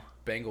 I know.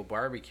 Bengal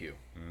barbecue.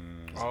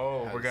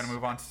 Oh, we're has- gonna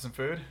move on to some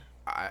food.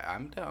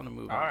 I'm down to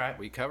move All on. right.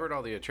 We covered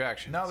all the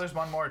attractions. No, there's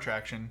one more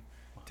attraction,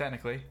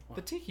 technically,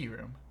 the Tiki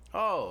Room.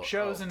 oh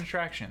Shows oh. and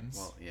attractions.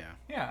 Well, yeah.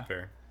 Yeah.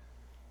 Fair.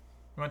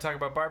 You want to talk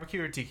about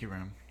barbecue or Tiki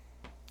Room?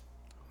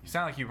 You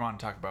sound like you want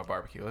to talk about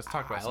barbecue. Let's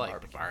talk about I some like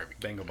barbecue. barbecue.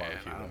 Bengal man.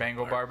 barbecue. I love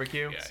Bengal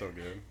barbecue. Yeah, So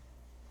good.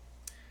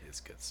 it's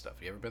good stuff.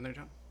 You ever been there,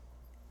 John?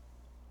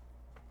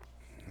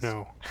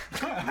 No,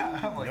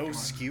 No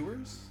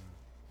skewers?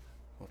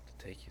 We'll have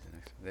to take you the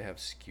next. They have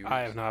skewers.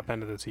 I have not been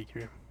to the Tiki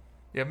Room.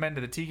 You haven't been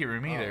to the Tiki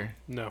Room either.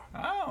 No,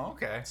 Oh,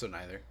 okay. So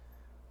neither.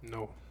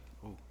 no.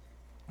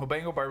 Well,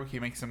 Bengal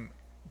barbecue makes some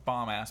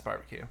bomb ass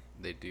barbecue.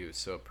 They do.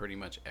 So pretty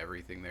much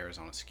everything there is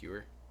on a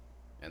skewer,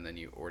 and then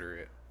you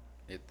order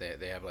it.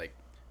 They have like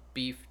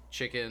beef,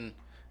 chicken,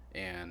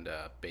 and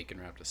bacon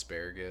wrapped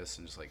asparagus,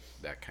 and just like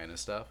that kind of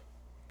stuff,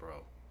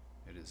 bro.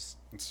 It is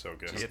It's so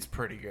good. It's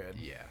pretty good.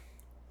 yeah,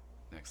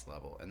 next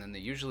level. And then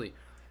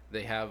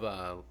they have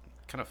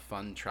kind of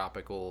fun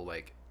tropical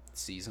like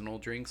seasonal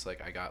drinks.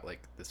 Like I got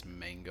like this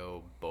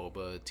mango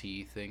boba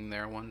tea thing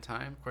there one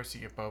time. Of course, you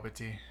get boba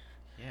tea.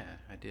 Yeah,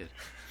 I did.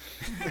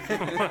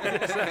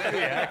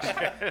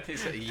 Yeah, He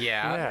said,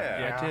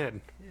 yeah, I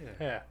did.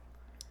 Yeah.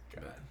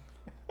 Yeah.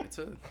 It's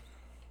a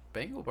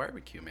Bengal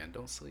barbecue, man.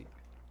 Don't sleep.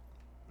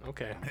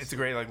 Okay. It's a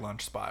great like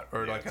lunch spot,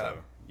 or Yeah, like it's a.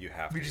 you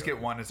have We to just go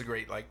get one as a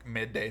great like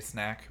midday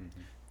snack.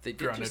 They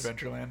If you're did on just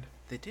Adventureland.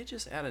 They did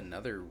just add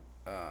another.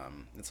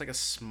 It's like a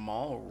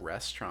small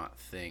restaurant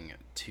thing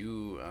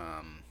to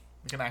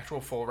Like an actual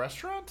full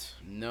restaurant?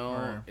 No,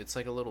 Or- it's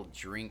like a little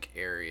drink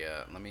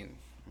area. I'm gonna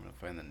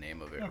find the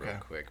name of it real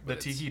quick. The but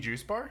Tiki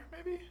Juice Bar,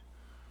 maybe?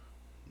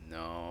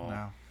 No.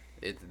 No.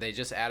 They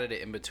just added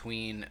it in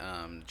between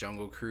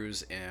Jungle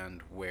Cruise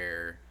and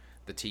where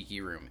the Tiki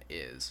Room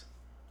is.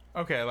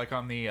 Okay, like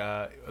on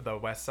the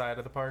west side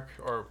of the park,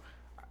 or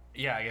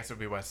yeah, I guess it would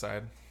be west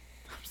side.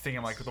 I was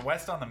thinking like the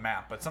west on the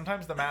map, but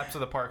sometimes the maps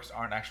of the parks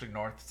aren't actually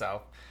north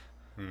south.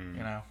 You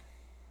know.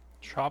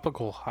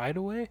 Tropical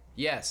Hideaway?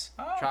 Yes,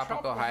 Oh,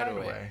 Tropical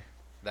Hideaway.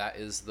 That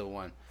is the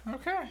one.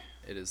 Okay.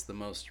 It is the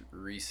most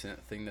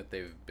recent thing that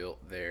they've built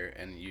there,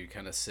 and you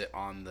kind of sit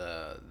on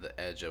the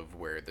edge of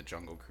where the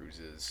Jungle Cruise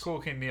is. Cool.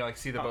 Can you like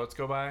see the boats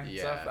go by? And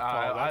Yeah. Stuff? Oh,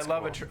 I that's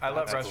love cool. I love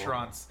That's cool.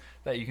 restaurants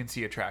that you can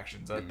see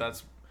attractions.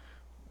 That's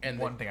And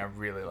one thing I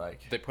really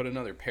like. They put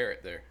another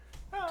parrot there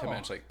to Oh.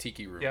 match like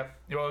Tiki Room. Yep.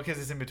 Well, because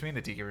it's in between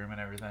the Tiki Room and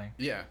everything.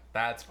 Yeah.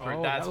 That's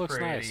Oh, that's that looks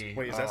nice. pretty.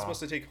 Wait, is that oh.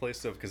 supposed to take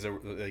place of because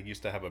they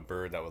used to have a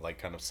bird that would like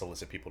kind of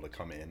solicit people to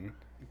come in?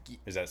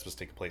 Is that supposed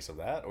to take place of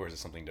that, or is it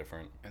something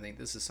different? I think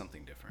this is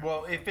something different.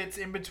 Well, if it's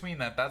in between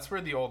that, that's where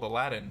the old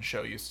Aladdin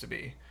show used to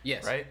be.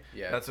 Yes. Right?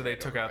 Yeah, That's where they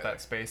right took over out by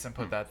that space and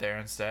put that there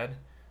instead.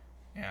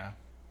 Yeah.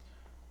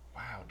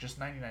 Wow, just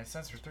 99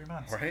 cents for 3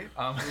 months. Right?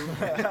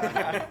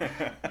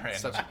 Random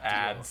Such a deal.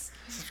 ads.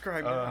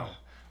 Subscribe now.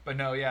 But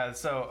no, yeah.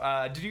 So,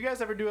 did you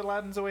guys ever do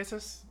Aladdin's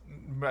Oasis?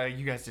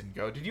 You guys didn't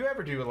go. Did you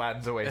ever do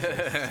Aladdin's Oasis?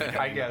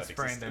 I guess, that existed.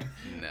 Brandon.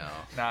 No.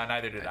 No,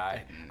 neither did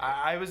I. didn't.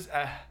 I was.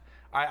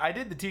 I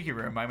did the Tiki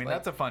Room. I mean, Like-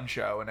 that's a fun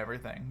show and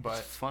everything, It was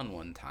but fun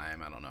one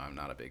time. I don't know. I'm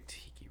not a big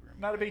Tiki Room.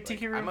 Not a big guy.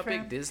 Tiki Room I'm a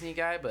fan? big Disney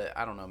guy, but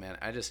I don't know, man.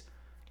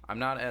 I'm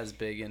not as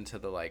big into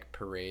the like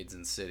parades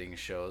and sitting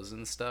shows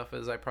and stuff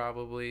as I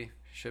probably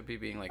should be.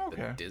 Being like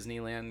Okay. the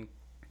Disneyland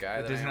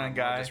guy. The that I am. Disneyland I'm more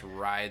guy. Just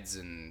rides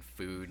and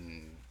food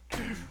and.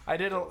 I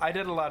did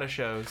a lot of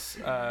shows.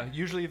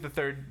 Usually the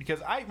third, because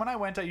when I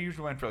went, I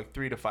usually went for like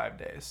 3 to 5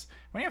 days.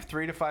 When you have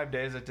 3 to 5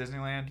 days at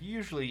Disneyland, you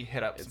usually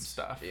hit up some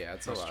stuff. Yeah,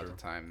 it's That's a lot true. of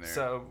time there.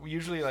 So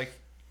usually like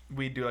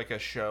we do like a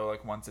show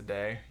like once a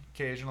day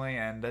occasionally,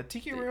 and the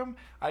Tiki Room,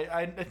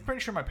 I'm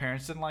pretty sure my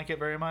parents didn't like it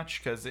very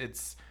much because the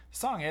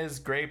song is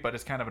great, but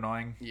it's kind of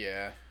annoying.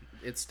 Yeah,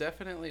 it's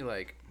definitely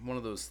like one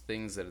of those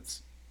things that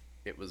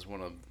it was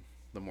one of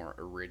the more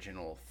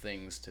original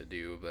things to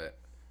do, but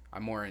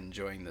I'm more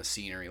enjoying the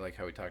scenery, like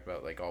how we talked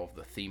about, like all of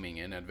the theming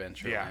in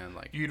Adventureland. Yeah,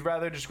 Like, you'd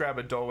rather just grab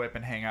a Dole Whip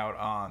and hang out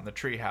on the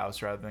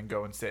treehouse rather than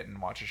go and sit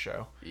and watch a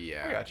show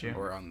yeah, I got you.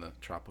 or on the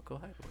Tropical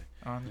Hideaway.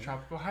 on the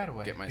Tropical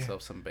Hideaway. Get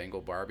myself some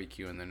Bengal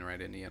barbecue and then ride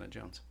Indiana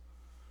Jones.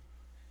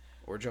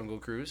 Or Jungle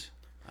Cruise.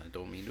 I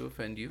don't mean to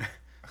offend you.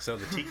 So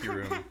the Tiki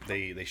Room,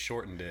 they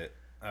shortened it,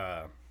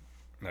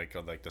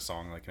 like the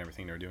song, like and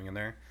everything they were doing in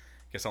there.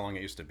 Guess how long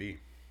it used to be?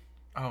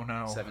 Oh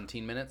no.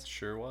 17 minutes.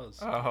 Sure was.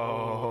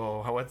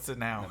 Oh, what's it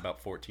now?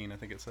 About 14, I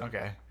think it said.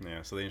 Okay.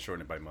 Yeah, so they didn't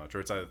shorten it by much, or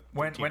it's either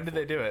When 13 or did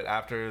they do it?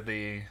 After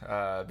the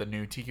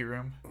new Tiki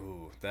Room? 14.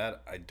 Ooh,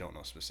 that I don't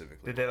know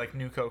specifically. Did they like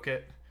new Coke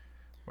it?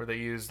 Where they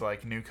used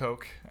like new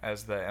Coke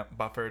as the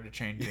buffer to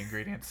change the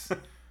ingredients?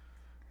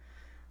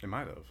 They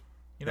might have.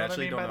 You know I what I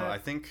actually mean don't by know. that? I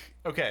think.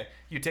 Okay,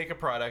 you take a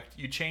product,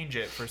 you change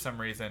it for some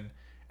reason,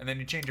 and then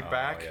you change it Oh,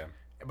 back, yeah.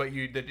 but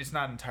it's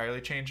not entirely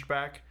changed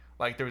back.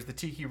 Like there was the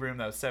Tiki Room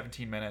that was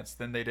 17 minutes.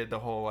 Then they did the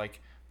whole like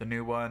the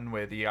new one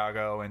with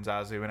Iago and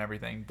Zazu and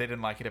everything. They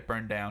didn't like it; it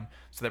burned down,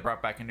 so they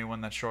brought back a new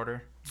one that's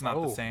shorter. It's not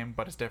the Oh. same,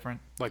 but it's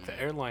different. Like the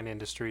airline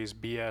industry's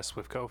BS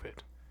with COVID.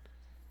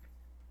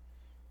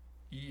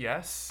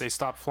 Yes. They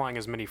stopped flying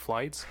as many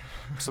flights,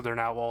 so they're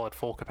now all at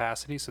full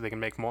capacity, so they can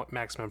make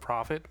maximum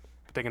profit.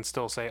 But they can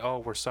still say, "Oh,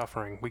 we're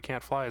suffering. We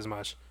can't fly as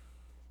much,"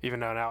 even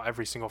though now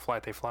every single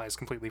flight they fly is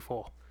completely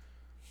full.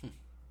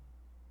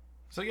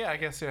 So yeah, I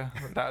guess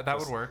that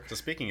would work. So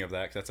speaking of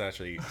that, 'cause that's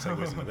actually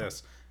segues into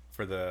this.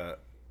 For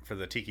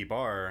the Tiki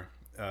Bar,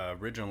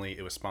 originally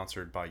it was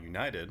sponsored by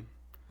United,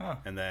 Huh.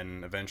 and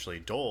then eventually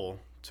Dole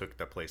took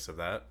the place of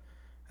that,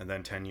 and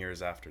then 10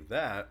 years after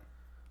that,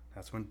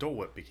 that's when Dole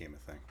Whip became a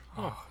thing.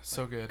 Oh,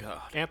 so good.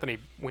 God. Anthony,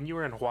 when you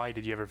were in Hawaii,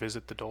 did you ever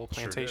visit the Dole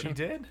Sure did. plantation? You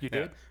did? You Yeah.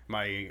 did?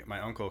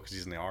 My uncle, because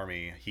he's in the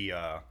army, he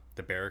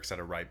the barracks that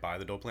are right by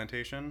the Dole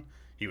plantation.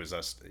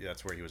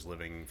 That's where he was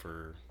living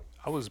for.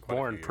 I was Quite a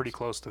born few pretty years.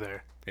 close to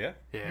there. Yeah.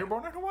 Yeah. You were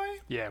born in Hawaii?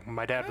 Yeah,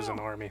 my dad was in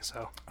the Oh. army,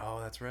 so. Oh,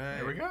 that's right.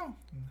 There we go.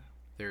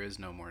 There is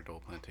no more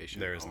Dole Plantation.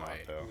 There in is not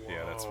Hawaii. though.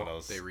 Yeah, that's what I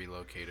was. They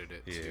relocated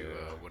it to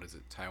Yeah. what is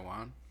it,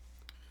 Taiwan?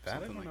 that I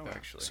something don't like know that.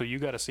 actually. So you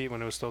got to see it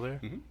when it was still there?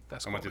 hmm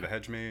That's I went cool. through the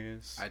hedge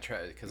maze. I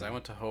tried because I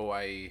went to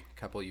Hawaii a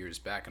couple years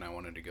back and I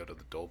wanted to go to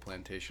the Dole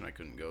Plantation. I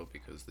couldn't go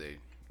because they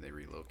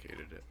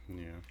relocated it.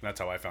 Yeah, that's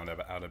how I found out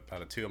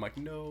about it too. I'm like,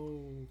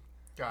 no,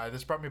 God,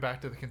 this brought me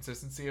back to the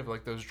consistency of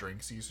like those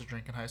drinks you used to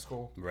drink in high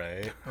school.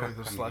 right? Like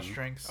those slush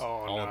drinks. Oh,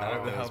 All no.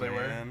 about the hell those, they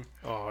were. man.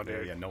 Oh, Yeah,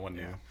 dude. yeah, no one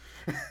knew.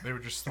 They were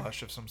just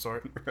slush of some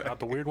sort.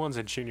 The weird ones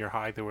in junior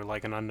high, they were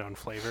like an unknown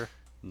flavor.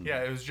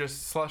 Yeah, it was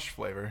just slush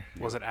flavor.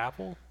 Was it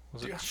apple?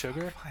 Was Yeah, it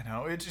sugar? I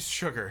know, it's just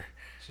sugar.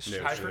 Yeah,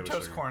 it High was sugar, it was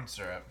fructose sugar. corn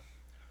syrup.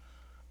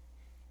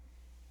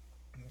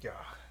 Yeah.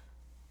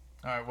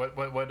 All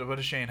right, what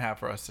does Shane have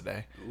for us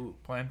today? Ooh.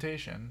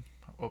 Plantation.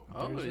 open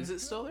Oh, Thursday. is it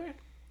still there?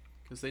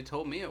 Because they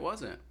told me it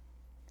wasn't.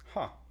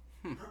 Huh.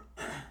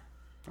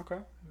 Okay.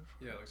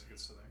 Yeah, it looks like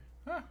it's still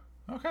there.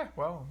 Okay,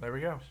 well, there we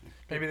go.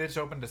 Maybe they just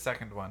opened a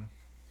second one.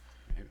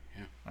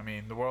 Yeah, I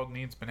mean, the world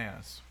needs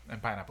bananas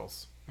and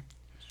pineapples.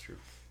 it's true.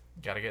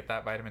 Gotta get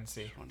that vitamin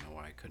C. I don't know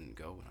why I couldn't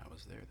go when I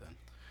was there then.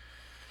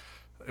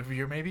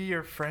 Maybe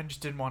your friend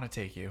just didn't want to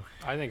take you.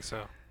 I think so.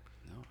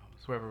 No, I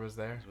was, Whoever was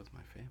there. with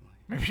my family.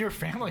 Maybe your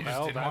family just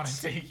Well, didn't want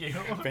that's- to take you.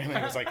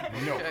 Family was like,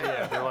 no.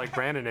 Yeah, they're like,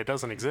 Brandon, it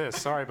doesn't exist.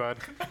 Sorry, bud.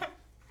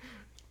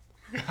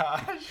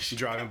 Gosh.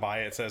 Driving by,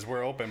 it says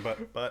we're open,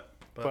 but.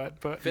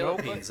 But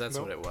Philippines, that's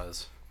nope. what it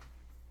was.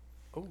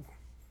 Oh,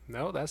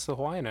 no, that's the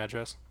Hawaiian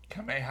address.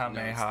 No, it's the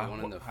Kamehameha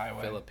one in the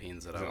Highway.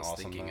 Philippines that Is I it was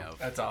awesome, thinking though? of.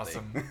 That's that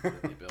awesome.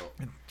 They built.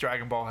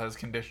 Dragon Ball has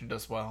conditioned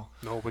us well.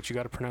 No, but you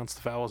got to pronounce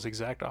the vowels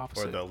exact Or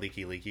opposite. the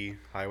leaky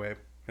highway.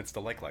 It's the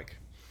like.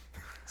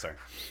 Sorry.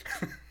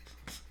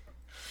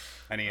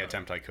 Any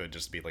attempt I could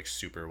just to be like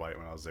super white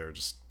when I was there,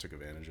 just took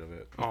advantage of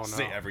it. Oh, no.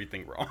 Say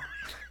everything wrong.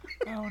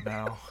 Oh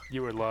no.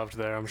 You were loved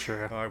there, I'm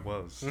sure. I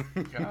was.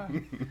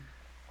 God.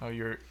 Oh,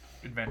 your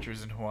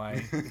adventures in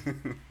Hawaii.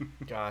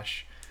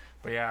 Gosh.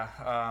 But yeah,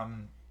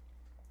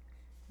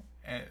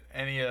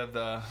 any of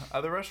the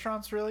other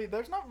restaurants really?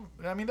 There's not.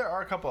 I mean, there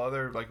are a couple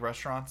other like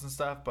restaurants and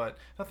stuff, but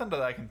nothing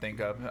that I can think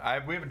of.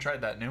 We haven't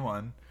tried that new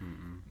one.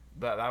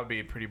 That would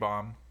be pretty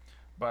bomb.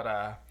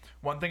 But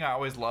one thing I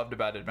always loved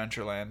about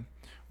Adventureland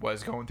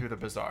was going through the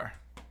bazaar.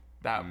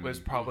 That was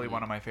probably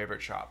one of my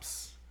favorite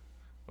shops.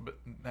 But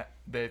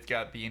they've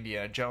got the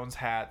Indiana Jones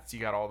hats. You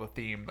got all the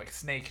themed like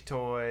snake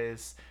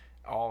toys,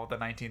 all the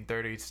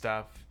 1930s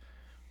stuff.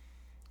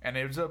 And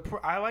it was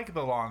I like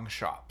the long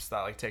shops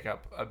that like take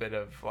up a bit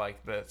of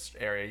like this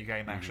area. You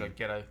can actually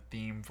get a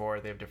theme for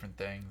it. They have different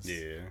things.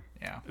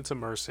 Yeah. It's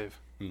immersive.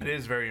 It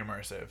is very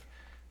immersive.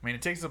 I mean,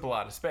 it takes up a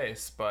lot of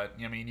space, but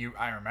I mean,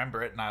 I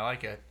remember it and I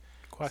like it.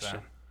 Question.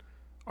 So.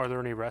 Are there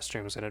any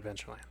restrooms in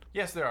Adventureland?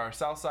 Yes, there are.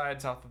 South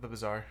side, south of the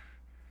bazaar.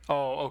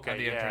 Oh, okay. At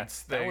the yeah.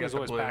 entrance. That They one got is the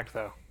always blue. packed,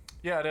 though.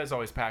 Yeah, it is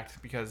always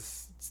packed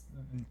because it's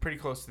pretty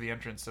close to the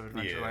entrance of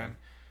Adventureland. Yeah.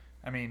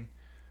 I mean,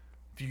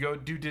 if you go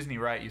do Disney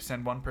right, you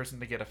send one person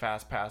to get a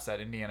fast pass at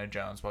Indiana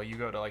Jones while you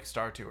go to like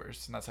Star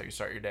Tours, and that's how you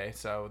start your day.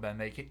 So then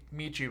they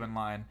meet you in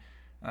line,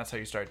 and that's how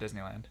you start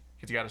Disneyland.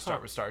 Because you got to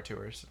start with Star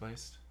Tours at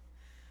least.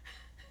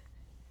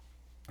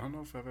 I don't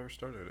know if I've ever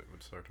started it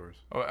with Star Tours.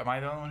 Oh, am I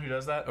the only one who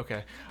does that?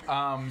 Okay.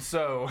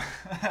 So,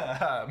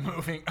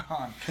 moving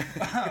on.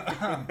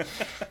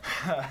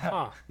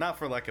 Not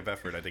for lack of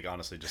effort. I think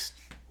honestly, just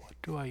What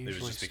do I it was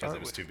usually just because start it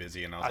was with? too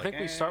busy, and I was I like,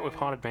 think we start with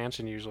Haunted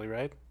Mansion usually,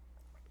 right?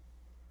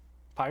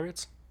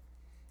 Pirates?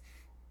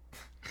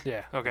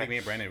 Yeah, I think me okay.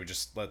 and Brandon would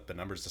just let the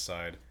numbers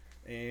decide.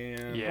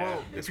 And Yeah.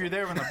 Well, if you're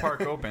there when the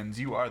park opens,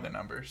 you are the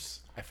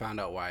numbers. I found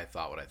out why I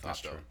thought what I thought,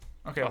 That's though. true.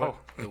 Okay. Oh, Well,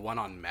 The one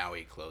on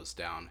Maui closed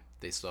down.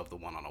 They still have the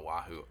one on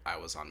Oahu. I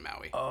was on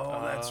Maui.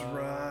 Oh, that's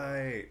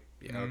right.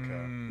 Yeah.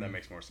 Okay, that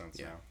makes more sense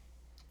Yeah.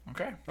 now.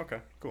 okay. Okay,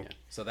 cool. Yeah.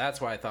 So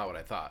that's why I thought what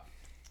I thought.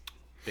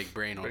 Big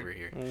brain over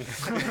here. You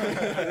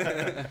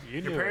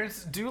Your knew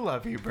parents do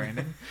love you,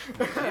 Brandon.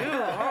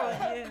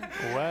 it.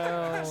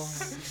 Well,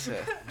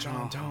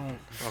 John, don't.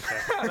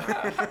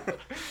 okay.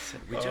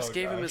 We just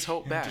gave him his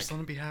hope back. Just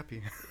let him be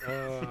happy.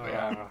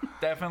 Yeah.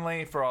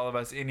 Definitely for all of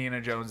us, Indiana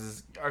Jones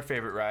is our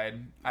favorite ride.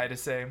 I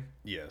just say.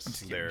 Yes,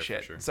 Just there giving for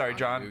shit. sure. Sorry, You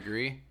John.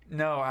 agree?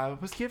 No, I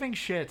was giving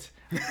shit.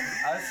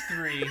 Us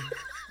three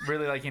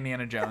really like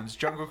Indiana Jones.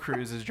 Jungle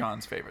Cruise is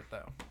John's favorite,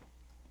 though.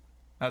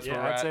 That's where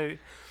Yeah, we're I'd at. say.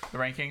 The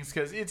rankings,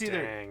 because it's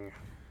either Dang.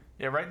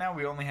 yeah. Right now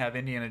we only have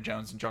Indiana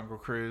Jones and Jungle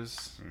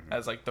Cruise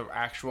as like the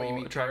actual What, you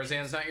mean attraction.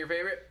 Tarzan's not your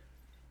favorite?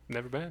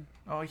 Never been.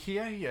 Oh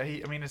yeah.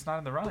 I mean, it's not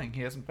in the running.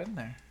 He hasn't been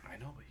there. I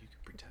know, but you can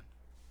pretend.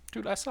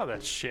 Dude, I saw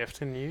that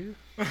shift in you.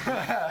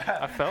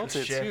 I felt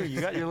it Shift. too. You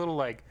got your little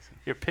like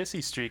your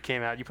pissy streak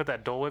came out. You put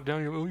that Dole Whip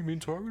down. You're, oh, you mean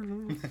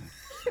Target?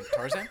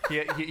 Tarzan?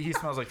 He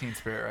smells like Teen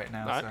Spirit right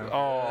now. So.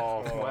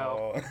 Oh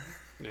well,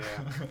 yeah.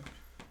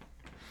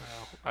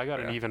 Well, I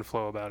got an even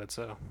flow about it,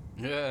 so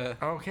Yeah.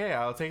 Okay,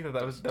 I'll take that.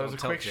 That was a Don't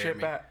tell quick shit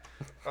Jeremy. back.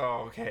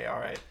 Oh, okay, all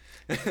right.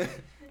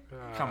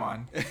 Come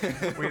on,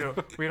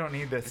 we don't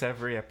need this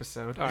every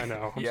episode. I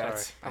know. I'm Yet.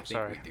 sorry. I I'm think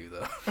sorry. we do,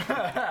 though.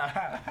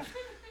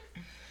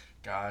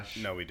 Gosh.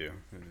 No, we do.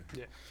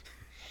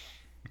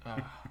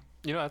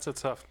 You know, that's a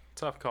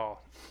tough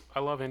call. I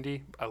love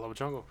Indy. I love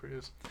Jungle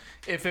Cruise.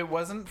 If it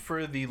wasn't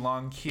for the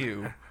long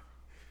queue,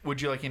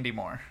 would you like Indy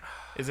more?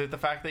 Is it the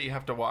fact that you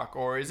have to walk,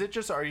 or is it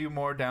just are you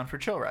more down for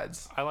chill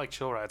rides? I like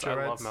chill rides. Chill I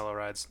love rides? mellow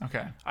rides.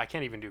 Okay. I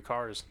can't even do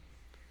cars.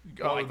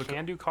 Well, I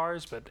can do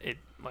cars, but it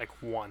like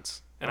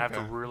once, and I have to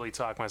Okay. really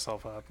talk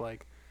myself up.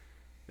 Like,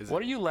 Is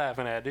what it- are you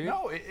laughing at, dude?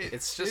 No,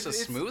 It's just a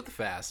smooth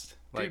fast.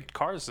 Dude, Like,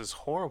 cars is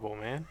horrible,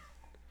 man.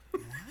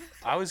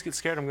 I always get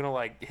scared I'm gonna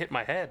like hit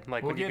my head.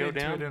 Like We'll when you get go into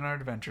down. it in our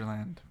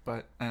Adventureland,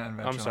 but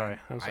Adventureland. I'm sorry.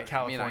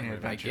 California I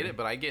Adventure. get it,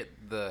 but I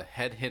get the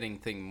head hitting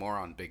thing more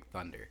on Big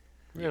Thunder.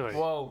 Really?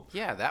 Well,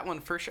 Yeah, that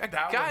one for sure.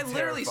 That Guy one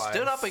literally terrifies.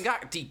 stood up and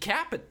got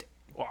decapitated.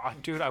 Well,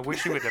 dude, I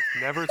wish you would have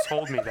never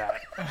told me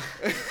that.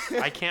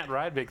 I can't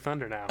ride Big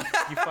Thunder now.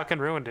 You fucking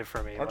ruined it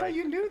for me. I thought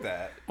you knew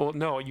that. Well,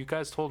 no, you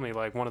guys told me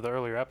like one of the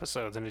earlier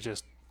episodes, and it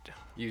just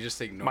You just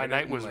ignored my it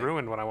night and, was like,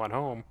 ruined when I went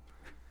home.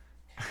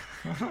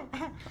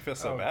 I feel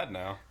so bad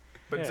now.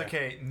 But it's Yeah.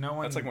 okay. No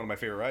one. That's like one of my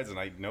favorite rides, and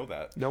I know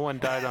that. No one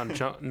died on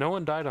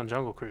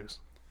Jungle Cruise.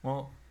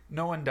 Well,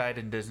 no one died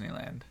in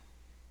Disneyland.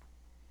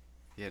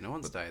 Yeah, no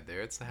one's died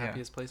there. It's the Yeah.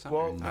 happiest place on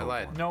Well, earth. I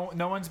lied.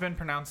 No one's been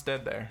pronounced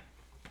dead there.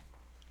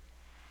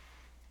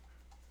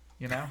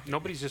 You know?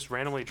 Nobody's just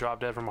randomly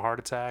dropped dead from a heart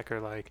attack or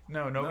like.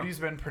 No, nobody's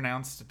been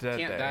pronounced dead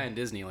Can't there. die in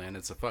Disneyland.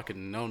 It's a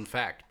fucking known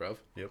fact, bro.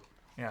 Yep.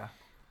 Yeah.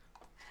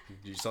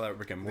 You saw that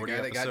Rick and The Morty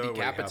guy that got episode where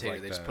you have, decapitated,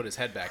 like, they just the- put his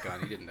head back on.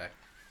 He didn't die.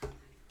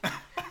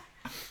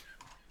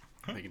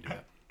 They can do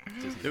that.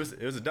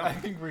 It was a dumb. I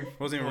think we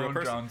Wasn't even a real blown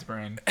person. John's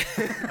brain.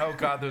 Oh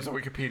God, there's a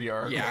Wikipedia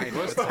article. Yeah, I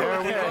know.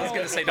 I was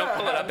gonna say, don't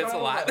pull it up. It's a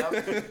lot.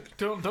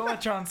 Don't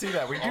let John see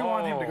that. We do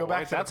want him to go Oh,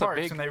 back to the that's a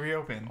parks big- when they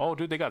reopen. Oh,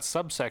 dude, they got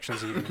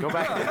subsections even. Go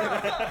back.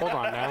 Hold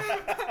on now.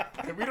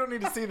 We don't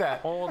need to see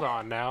that. Hold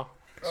on now.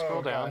 Scroll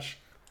Oh, down. gosh.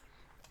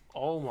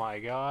 Oh my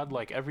God!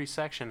 Like every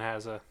section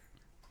has a.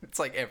 It's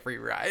like every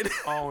ride.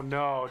 Oh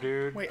no,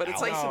 dude. Wait, But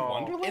it's Alice like- in No.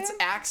 Wonderland? It's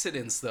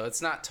accidents though.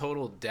 It's not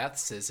total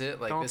deaths, is it?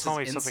 Like Don't this tell is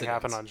me incidents. something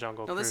happened on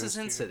Jungle No, this Cruise, is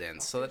dude.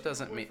 incidents. So that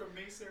doesn't mean.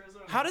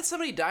 How did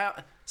somebody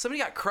die? Somebody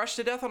got crushed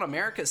to death on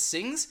America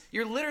Sings.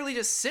 You're literally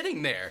just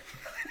sitting there.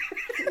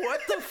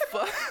 What the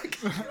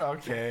fuck?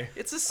 Okay.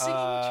 It's a scene.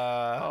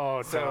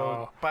 Oh So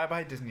no.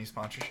 bye Disney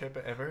sponsorship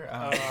ever.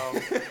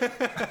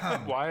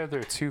 Why are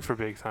there two for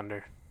Big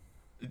Thunder?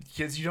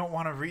 Because you don't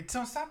want to read.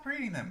 So stop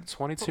reading them.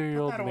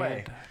 22-year-old that man.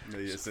 away.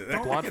 Yes, it-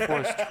 Blunt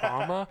force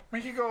trauma.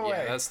 Make it go away.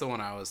 Yeah, that's the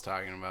one I was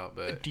talking about.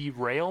 But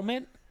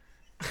Derailment.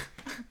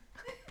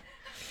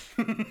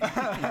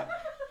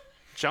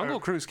 Jungle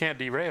Cruise can't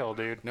derail,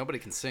 dude. nobody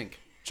can sink.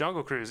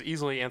 Jungle Cruise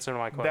easily answered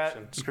my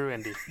question. Screw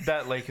Indy.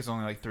 That lake is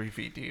only like 3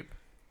 feet deep.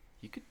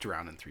 You could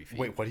drown in 3 feet.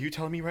 Wait, what are you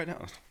telling me right now?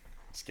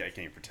 This guy can't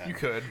even pretend. You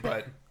could,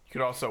 but you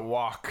could also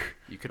walk.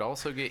 You could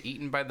also get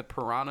eaten by the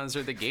piranhas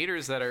or the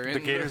gators that are in The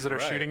gators that are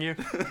Right. shooting you.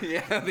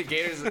 yeah, the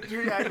gators.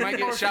 You might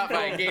get Or shot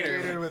by a a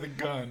gator. with a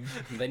gun.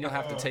 Then you'll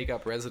have to take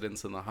up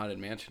residence in the haunted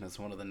mansion as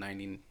one of the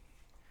 90,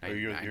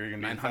 you're gonna be the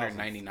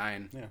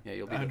 999. Yeah.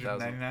 You'll be the 1,000.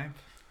 199.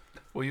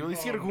 Well, you at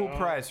least get a cool no.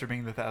 prize for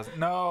being the 1,000.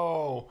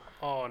 No.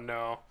 Oh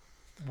no.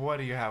 What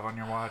do you have on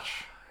your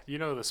watch? You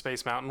know the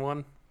Space Mountain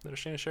one that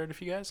Ashana shared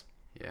with you guys?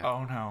 Yeah.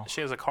 Oh no.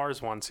 She has a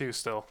Cars one too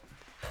still.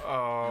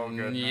 Oh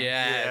goodness.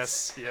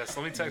 Yes. Yes.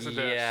 Let me text it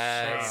to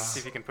Yes. Shane, see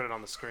if he can put it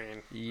on the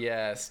screen.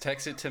 Yes.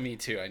 Text it to me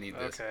too. I need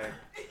this. Okay.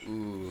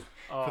 Ooh.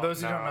 Oh, For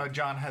those who no. don't know,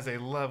 John has a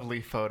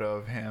lovely photo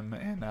of him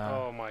in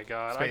Oh my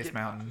God. Space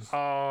Mountain.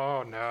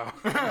 Oh no.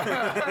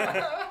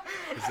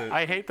 Is it-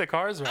 I hate the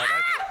Cars ride.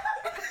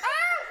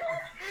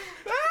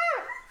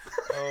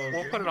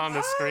 We'll put it on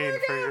the screen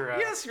for your.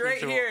 Yes, right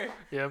visual. here.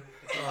 Yep.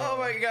 Oh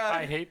my god.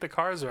 I hate the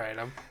Cars ride.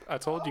 I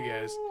told you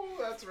guys. Oh,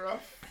 that's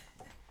rough.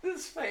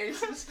 This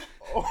face is.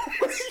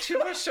 It's too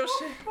much show.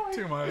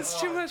 Too much. It's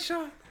too much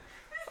show.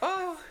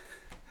 Oh.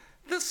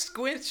 The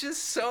squinch is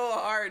so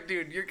hard,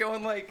 dude. You're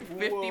going like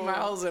 50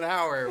 miles an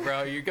hour,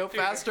 bro. You go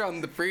faster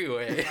on the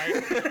freeway. I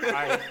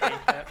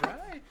hate that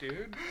ride,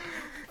 dude.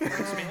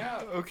 Freaks me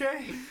out.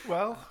 Okay.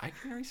 Well, I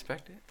can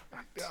respect it.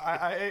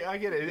 I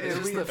get it. It's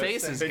just the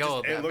face is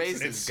gold. it That looks, face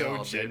it's is so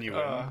gold.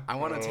 genuine. I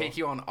want to take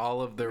you on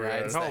all of the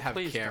rides No, that have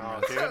please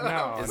cameras. don't, dude.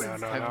 No, Is- no,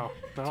 no, have-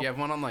 no. Do you have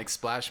one on like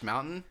Splash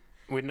Mountain?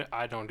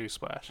 I don't do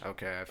Splash.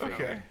 Okay, I figured.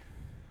 Okay.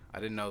 I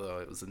didn't know though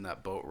it was in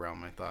that boat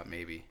realm. I thought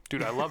maybe.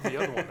 Dude, I love the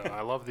other one though.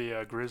 I love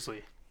the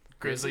Grizzly.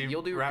 Grizzly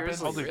You'll do Rapids?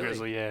 Grizzly. I'll do really?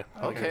 Grizzly, yeah.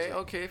 I like Okay, Grizzly.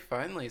 okay,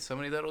 finally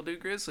somebody that'll do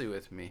Grizzly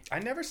with me. I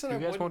never said You I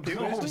guys wouldn't won't do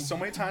do it. it? Just so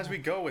many times we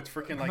go, it's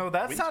freaking like. No,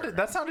 that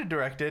winter. sounded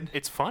directed.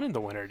 It's fun in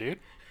the winter, dude.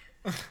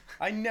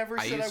 I never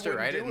I said used I to wouldn't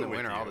ride do it in the with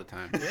winter you. all the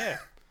time. Yeah.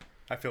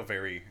 I feel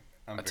very.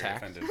 I'm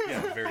Attacked? very offended.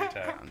 Yeah, very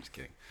attacked. I'm just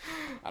kidding.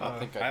 I don't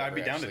think I'd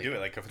be down to do it,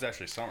 like if it's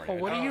actually summer. Oh,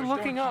 what are you Oh,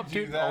 looking don't up,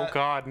 you do dude? that. Oh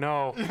God,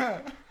 no.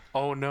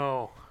 Oh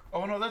no.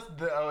 Oh no, that's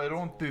it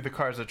won't do the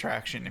Cars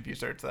attraction if you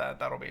search that.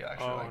 That'll be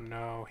actually. Oh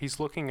no. He's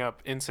looking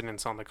up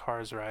incidents on the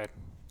Cars ride.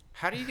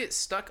 How do you get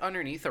stuck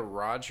underneath a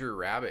Roger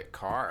Rabbit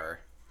car?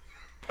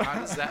 How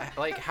does that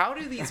like? How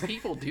do these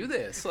people do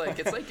this? Like,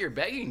 it's like you're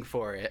begging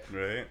for it.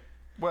 Right.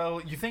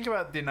 Well, you think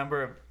about the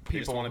number of just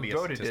people wanna who be a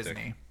go to statistic.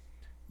 Disney.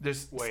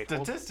 Just Wait,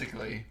 hold-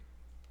 statistically.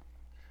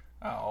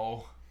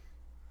 Oh.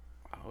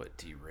 Oh, it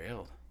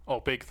derailed. Oh,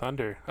 Big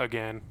Thunder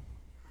again.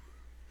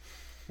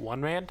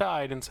 One man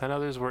died and 10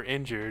 others were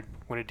injured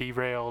when it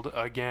derailed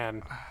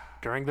again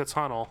during the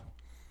tunnel.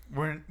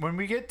 When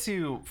we get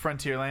to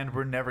Frontierland,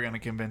 we're never gonna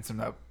convince them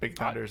that Big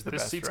Thunder is the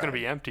This best. seat's ride. gonna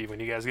be empty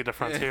when you guys get to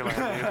Frontierland.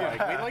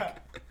 Dude. We like.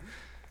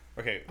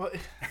 Okay. But,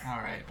 all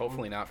right.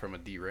 Hopefully not from a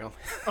derail.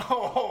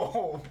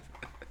 Oh.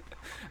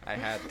 I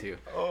had to.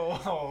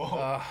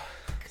 Oh.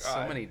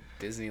 So many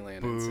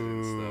Disneyland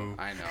incidents, though.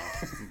 I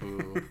know.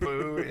 Boo.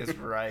 Boo is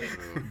right.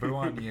 Boo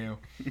on you.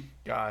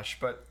 Gosh,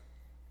 but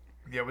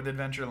yeah, with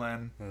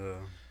Adventureland,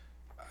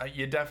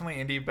 you definitely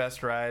Indy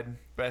best ride,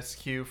 best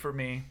queue for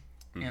me.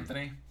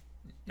 Anthony.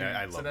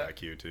 I So love that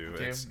queue too.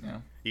 too? It's Yeah.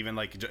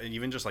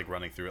 even just like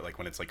running through it, like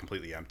when it's like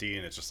completely empty,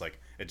 and it's just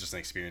an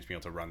experience being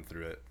able to run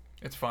through it.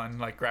 It's fun,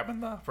 like grabbing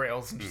the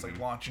rails and just like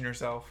launching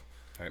yourself.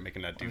 All right,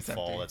 making that dude it's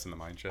fall empty. that's in the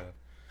mine shaft.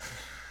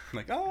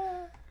 Like,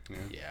 ah.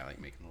 Yeah, I like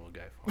making the little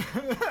guy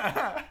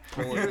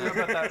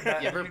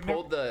fall. You ever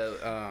pulled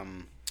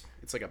the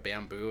it's like a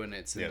bamboo and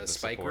it's in the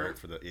spike support rope?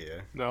 for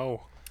the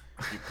No.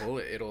 You pull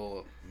it,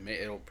 it'll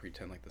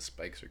pretend like the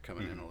spikes are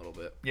coming in a little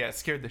bit. Yeah, it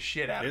scared the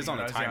shit out of me. It is on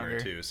when a I was timer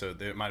younger. too, so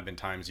there might have been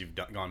times you've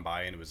gone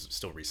by and it was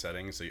still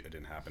resetting, so it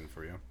didn't happen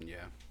for you.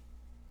 Yeah,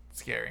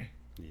 Scary.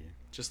 Yeah.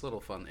 just little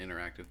fun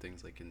interactive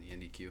things like in the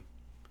indie queue.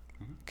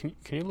 Can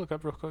you look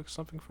up real quick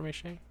something for me,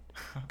 Shane?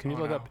 Can you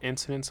Oh, look no. up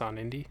incidents on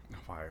Indy?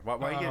 Why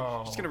are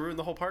you just gonna ruin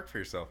the whole park for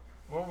yourself?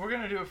 Well, we're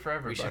gonna do it for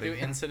We should everybody.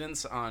 do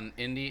incidents on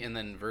indie and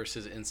then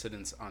versus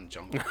incidents on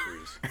Jungle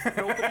Cruise.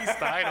 Nobody's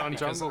died on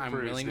Because Jungle I'm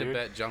Cruise, willing dude. to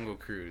bet Jungle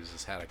Cruise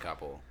has had a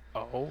couple.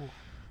 Oh.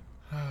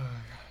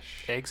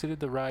 Exited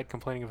the ride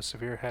complaining of a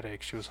severe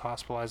headache. She was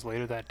hospitalized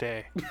later that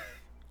day.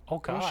 Oh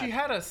God. Well, she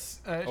had a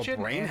she had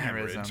brain an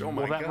hemorrhage. aneurysm. Oh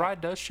my Well, that God.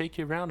 ride does shake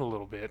you around a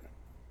little bit.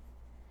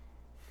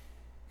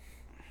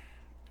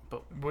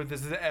 Was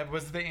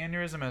the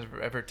aneurysm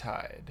ever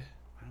tied?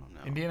 I don't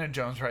know. Indiana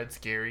Jones ride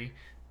scary.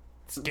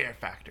 Scare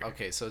factor.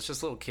 Okay, so it's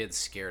just little kids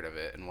scared of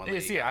it, and one Yeah,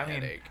 lady see, got I a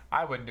mean, headache.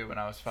 I wouldn't do it when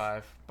I was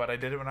 5, but I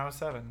did it when I was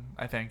 7,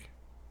 I think.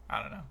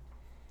 I don't know.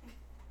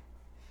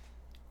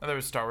 There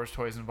was Star Wars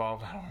toys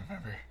involved. I don't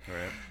remember.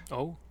 Right. Oh,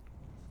 All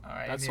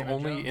right, that's the Indiana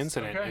only Jones.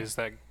 incident Okay. is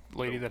that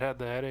lady that had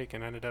the headache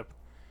and ended up.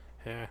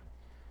 Yeah.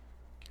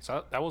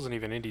 So that wasn't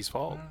even Indy's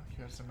fault.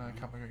 Here's some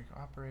company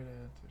operated.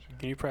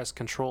 Can you press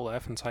Control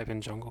F and type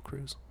in Jungle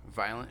Cruise?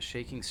 Violent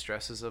shaking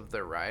stresses of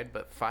the ride,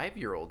 but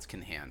 5-year-olds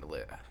can handle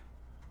it.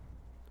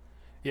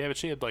 Yeah, but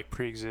she had like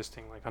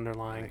pre-existing, like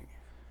underlying.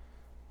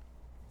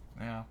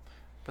 Yeah.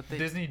 But they.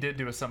 Disney did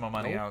do a sum of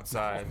money Nope.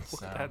 outside.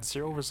 Look so. at that,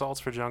 0 results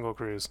for Jungle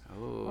Cruise.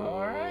 Oh, All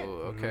right.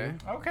 okay.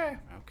 Okay.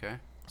 Okay.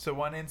 So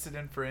 1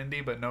 incident for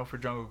Indy, but no for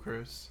Jungle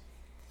Cruise.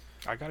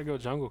 I gotta go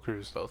Jungle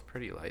Cruise. Both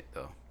pretty light,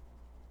 though.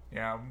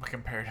 Yeah,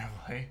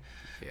 comparatively.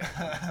 Yeah.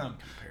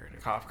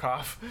 Comparative. Cough,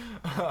 cough.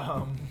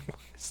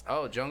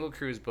 Oh, Jungle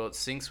Cruise boat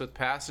sinks with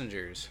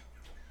passengers.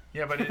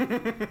 Yeah, but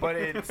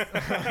it's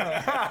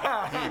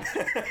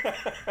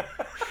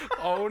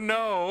Oh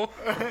no!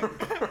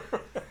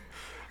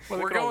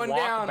 We're going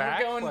down. We're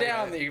going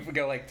down. You can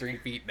go like 3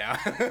 feet now.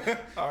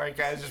 all right,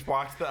 guys. Just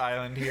walk to the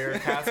island here.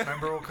 Cast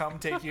member will come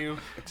take you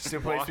to a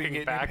place we can Walking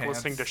get back, in your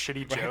listening to pants.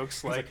 shitty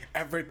jokes. Like,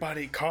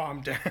 everybody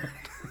calm down.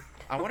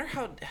 I wonder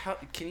how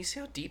can you see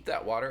how deep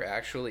that water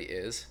actually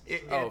is?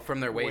 It- From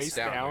their waist,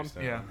 down.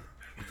 Yeah.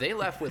 They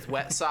left with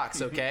wet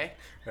socks, okay?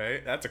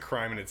 Right? That's a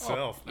crime in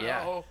itself.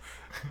 Yeah. Oh.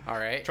 All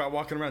right. Try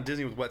walking around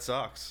Disney with wet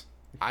socks.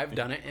 I've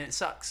done it and it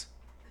sucks.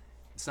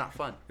 It's not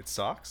fun. It's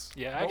socks?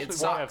 Yeah, actually, It one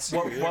sucks.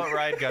 What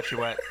ride got you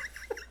wet?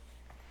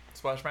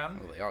 Splash Mountain.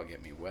 Well, they all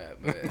get me wet,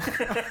 but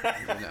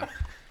you know.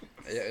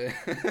 Yeah.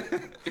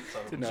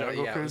 Did No,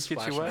 Jungle yeah, it Cruise was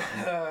get you Splash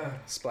wet? Mountain.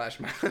 Splash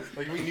Mountain.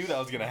 Like, we knew that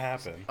was going to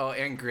happen. Oh,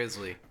 and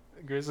Grizzly.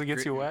 Grizzly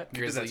gets you wet?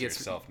 Grizzly that to gets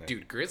yourself, Nick.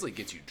 dude. Grizzly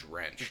gets you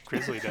drenched.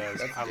 Grizzly does.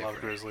 That's I love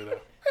different. Grizzly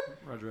though.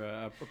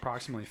 Roger,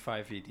 approximately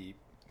 5 feet deep.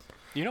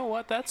 You know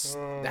what? That's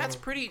That's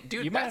pretty,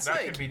 dude. You might- That's That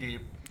like could be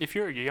deep. if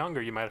you're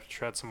younger, you might have to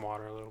tread some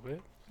water a little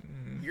bit.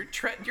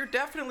 you're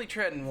definitely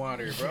treading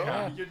water, bro.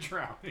 Yeah. You're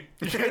drowning.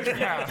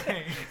 Yeah.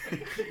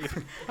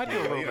 I do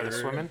a little bit of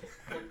swimming.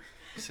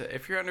 So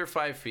if you're under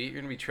 5 feet,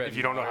 you're gonna be treading. If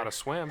you don't know how water. to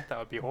swim, that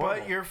would be horrible.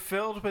 But you're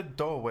filled with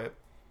Dole Whip.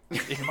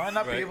 You might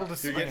not be able to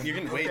swim. You're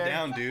getting weighed okay?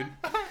 down, dude.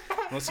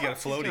 Unless you got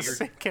a floaty. just You're,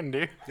 sinking,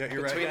 dude. yeah,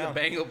 you're right Between down. the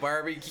Bengal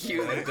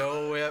barbecue and the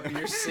Dole Whip,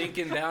 you're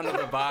sinking down to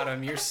the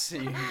bottom. You're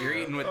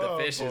eating with the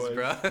fishes, boys.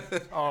 bro.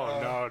 Oh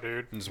no,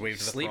 dude. And just wave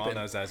to the Sleeping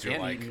piranhas as you're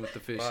and like, eating with the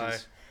fishes. bye.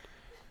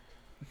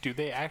 Do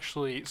they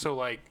actually? So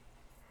like,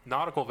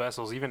 nautical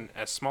vessels, even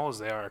as small as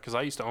they are, because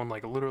I used to own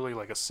like literally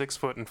like a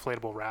 6-foot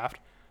inflatable raft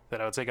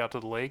that I would take out to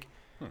the lake.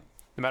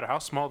 No matter how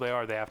small they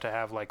are, they have to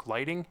have like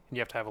lighting, and you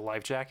have to have a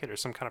life jacket or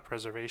some kind of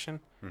preservation.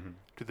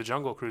 Do the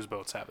Jungle Cruise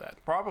boats have that?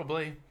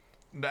 Probably.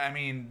 I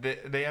mean,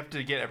 they have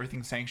to get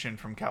everything sanctioned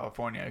from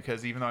California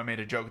because even though I made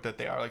a joke that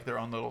they are like their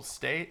own little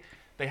state,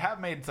 they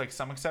have made like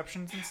some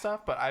exceptions and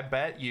stuff. But I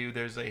bet you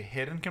there's a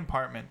hidden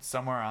compartment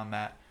somewhere on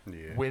that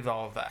Yeah. with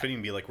all of that. Couldn't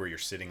even be like where you're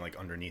sitting like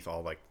underneath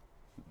all like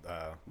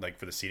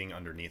for the seating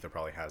underneath, it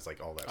probably has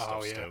like all that stuff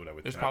Oh, yeah. stowed. I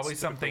would There's think. probably That's-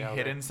 something out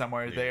hidden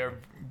somewhere. Yeah. They are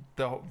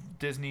the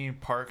Disney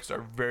parks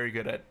are very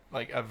good at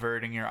like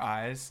averting your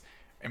eyes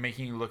and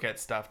making you look at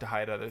stuff to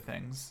hide other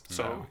things.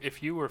 So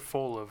if you were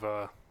full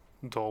of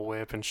Dole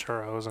Whip and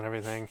churros and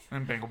everything,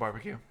 and Bengal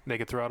barbecue. they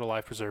could throw out a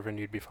life preserver and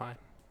you'd be fine.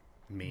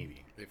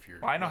 maybe If you're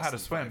Well, I know less how to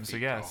than 5 swim, so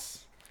feet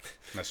yes,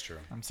 that's true.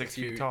 I'm tall. 6 If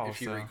you, feet tall.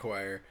 if you so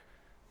require,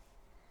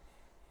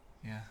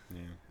 yeah. Yeah,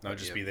 I'll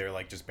just yeah. be there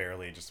like just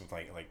barely, just with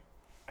like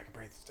I can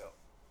breathe still.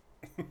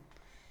 No,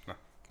 not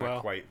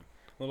Well- quite.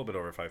 A little bit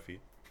over 5 feet.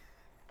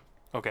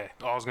 Okay.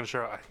 Oh, I was going to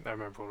share. I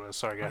remember what it was.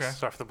 Sorry, guys. Okay.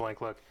 Sorry for the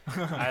blank look. I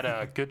had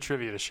a good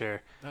trivia to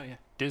share. oh yeah,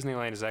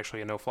 Disneyland is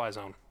actually a no-fly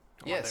zone.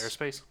 On Yes. the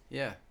airspace.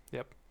 yeah.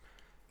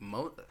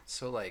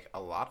 So like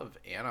a lot of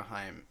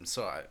Anaheim.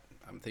 So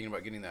I'm thinking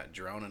about getting that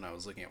drone, and I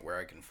was looking at where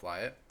I can fly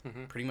it.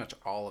 Mm-hmm. Pretty much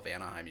all of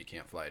Anaheim, you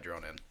can't fly a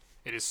drone in.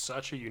 It is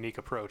such a unique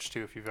approach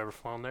too. If you've ever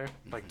flown there,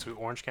 like to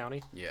Orange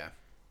County, Yeah,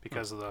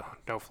 because of the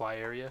no-fly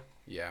area.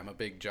 yeah. I'm a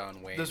big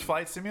John Wayne. Does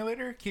Flight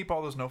Simulator keep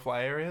all those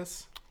no-fly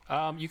areas?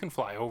 You can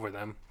fly over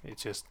them.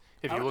 It's just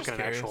if I you was look at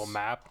just an actual curious.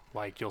 map,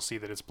 like you'll see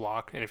that it's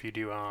blocked. And if you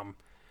do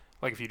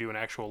like if you do an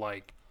actual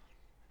like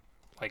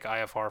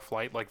IFR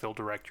flight, like they'll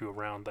direct you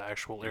around the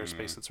actual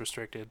airspace that's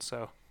restricted.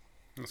 So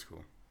That's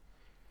cool.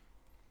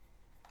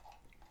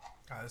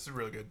 God, this is a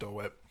really good Dole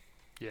Whip.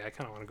 yeah, I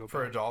kind of want to go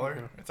For back.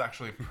 $1, it's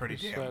actually pretty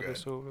Just damn slide good.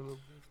 this over a little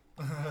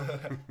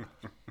bit.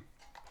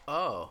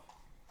 Oh,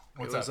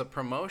 What's it was up? a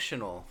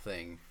promotional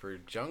thing for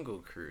Jungle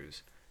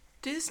Cruise.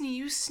 Disney,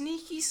 you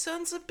sneaky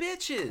sons of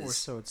bitches. Or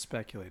so it's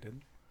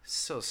speculated.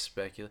 So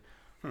speculative.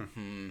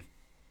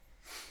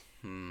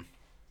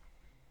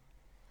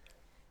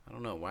 I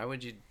don't know. Why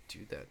would you do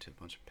that to a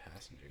bunch of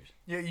passengers?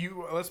 Yeah,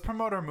 let's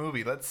promote our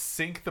movie. Let's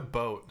sink the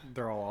boat.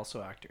 They're all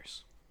also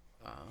actors.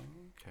 Oh,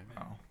 okay.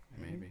 Oh.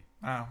 Maybe.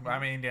 Oh, I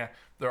mean, yeah,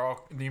 they're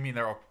all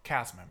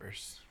cast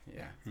members?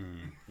 Yeah.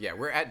 Yeah,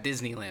 we're at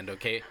Disneyland,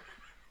 okay?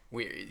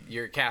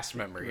 You're a cast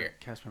member here.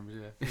 Cast members,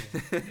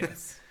 yeah.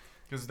 Yes.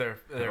 Because they're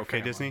Okay,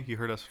 family. Disney, you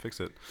heard us. Fix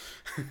it.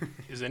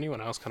 Is anyone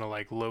else kind of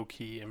like low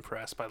key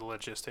impressed by the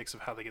logistics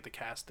of how they get the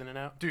cast in and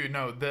out? Dude,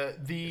 no,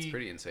 It's the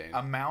pretty insane.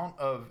 amount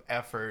of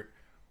effort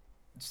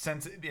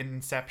since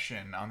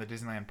inception on the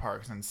Disneyland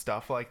parks and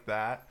stuff like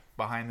that,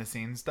 behind the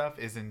scenes stuff,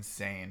 is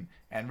insane.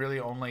 And really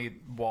only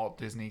Walt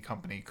Disney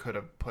Company could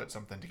have put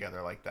something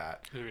together like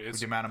that. Dude, With it's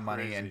the amount of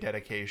money crazy. and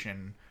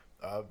dedication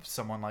of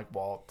someone like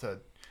Walt to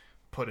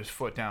put his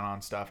foot down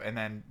on stuff, and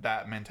then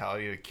that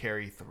mentality to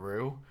carry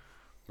through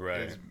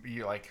Right. is,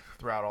 you like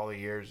throughout all the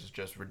years, is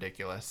just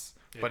ridiculous.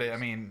 It But is. I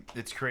mean,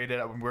 it's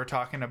created. We're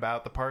talking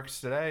about the parks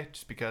today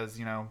just because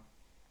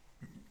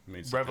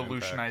Made such an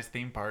revolutionized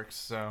theme parks.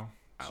 So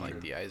I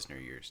like the Eisner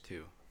years,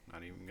 too.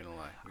 Not even going to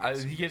lie. We got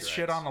some he good gets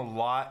shit rides. on a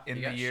lot in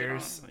He the got shit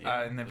years, on,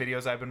 yeah. in the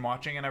videos I've been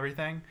watching and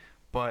everything.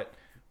 But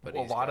But a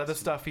he's lot got of the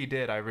some- stuff he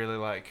did, I really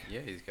like.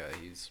 Yeah,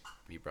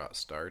 he brought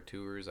Star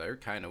Tours. I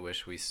kind of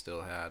wish we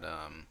still had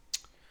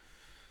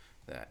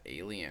that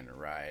alien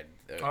ride.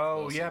 The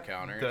Oh Close yeah,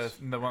 Encounters.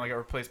 the one that got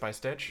replaced by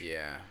Stitch.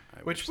 Yeah. I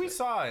Which wish we that-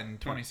 saw in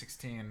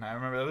 2016. I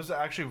remember that was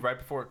actually right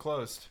before it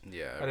closed.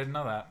 Yeah. I didn't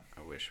know that.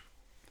 I wish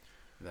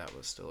that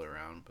was still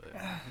around, but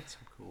it's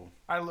cool.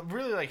 I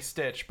really like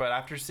Stitch, but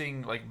after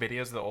seeing like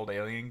videos of the old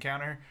alien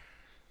encounter,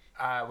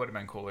 it would have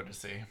been cooler to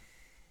see.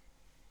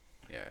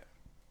 Yeah.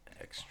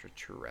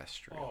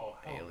 Extraterrestrial Oh,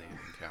 hell alien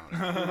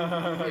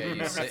encounter. Yeah,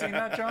 you Ever sit, seen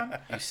that, John?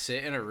 you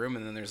sit in a room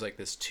and then there's like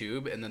this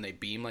tube and then they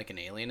beam like an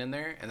alien in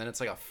there and then it's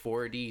like a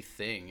 4D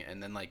thing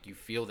and then like you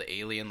feel the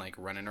alien like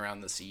running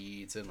around the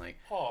seats and like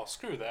Oh,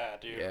 screw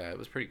that, dude. yeah, it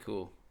was pretty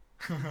cool.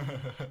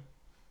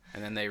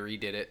 And then they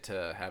redid it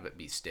to have it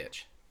be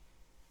Stitch.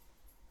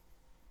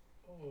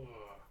 Ugh.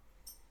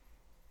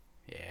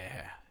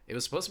 Yeah. It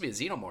was supposed to be a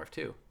xenomorph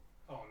too.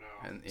 Oh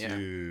no. And yeah.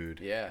 Dude.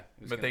 Yeah. it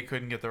was But gonna- they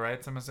couldn't get the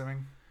rights, I'm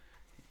assuming.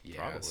 yeah,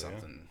 Probably, yeah.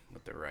 something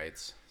with the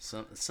rights.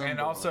 Some And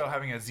also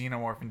having a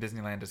xenomorph in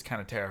Disneyland is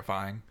kind of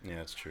terrifying. Yeah,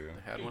 that's true.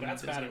 had Dude, one in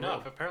that's bad Disney enough.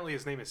 World. Apparently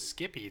his name is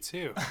Skippy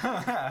too.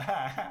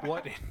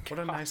 What? In What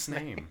a nice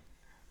name.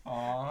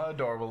 Aw,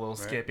 adorable little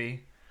Right.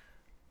 Skippy.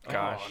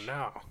 Gosh. Oh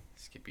no.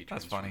 Skippy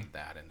That's transformed funny.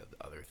 that into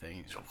the other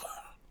thing.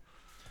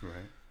 Right.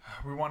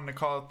 We wanting to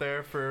call it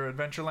there for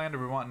Adventureland, or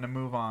we wanting to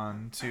move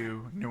on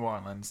to New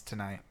Orleans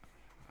tonight?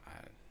 I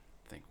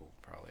think we'll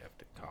probably have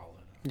to call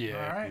it.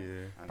 Yeah. All right.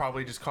 Yeah.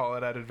 Probably just call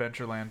it at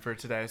Adventureland for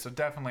today. So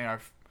definitely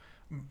at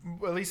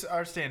least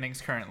our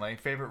standings currently.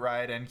 Favorite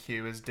ride and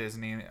queue is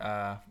Disney.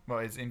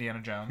 Is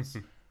Indiana Jones.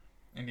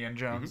 Indiana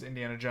Jones.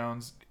 Indiana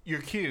Jones.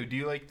 Your queue. Do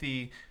you like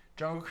the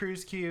Jungle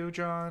Cruise queue,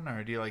 John,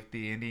 or do you like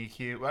the Indy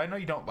queue? Well, I know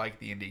you don't like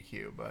the Indy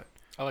queue, but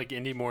I like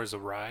Indy more as a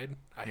ride.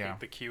 I Yeah. hate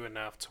the queue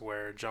enough to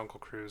where Jungle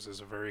Cruise is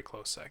a very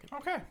close second.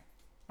 okay.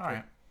 All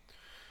right.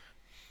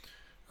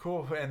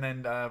 Cool. And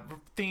then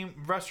theme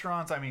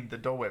restaurants. I mean, the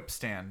Dole Whip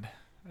stand.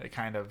 It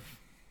kind of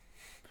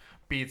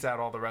beats out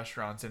all the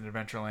restaurants in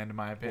Adventureland, in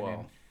my opinion.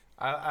 Well,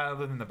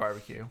 Other than the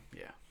barbecue.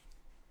 yeah.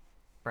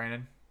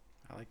 Brandon.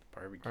 I like the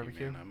barbecue,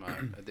 Barbecue?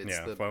 man. It's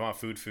Yeah, the, if I want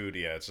food,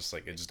 yeah, it's just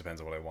like, it just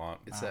depends on what I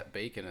want. it's that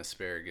bacon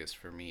asparagus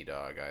for me,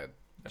 dog.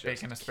 The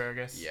bacon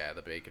asparagus. Yeah,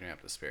 the bacon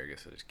wrapped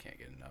asparagus. I just can't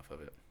get enough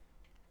of it.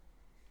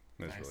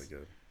 It's Nice. really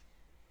good.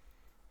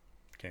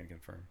 Can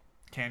confirm.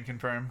 Can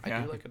confirm. I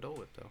Yeah. do like a Dole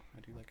Whip, though. I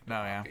do like a No,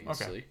 Dole yeah. Whip, Okay.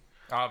 obviously.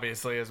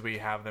 Obviously, as we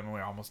have them,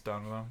 we're almost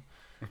done with them.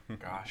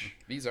 Gosh.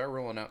 These are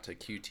rolling out to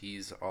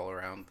QTs all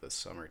around this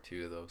summer,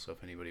 too, though. So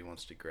if anybody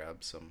wants to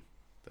grab some,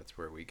 that's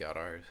where we got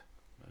ours.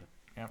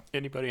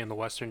 Anybody in the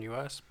Western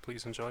U.S.,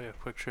 please enjoy a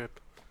Quick Trip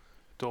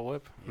Dole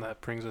Whip. And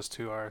that brings us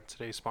to our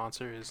today's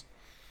sponsor is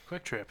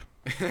Quick Trip.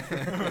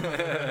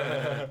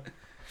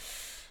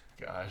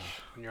 Gosh.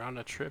 When you're on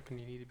a trip and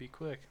you need to be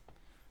quick.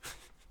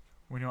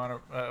 When you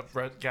want a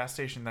gas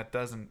station that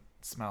doesn't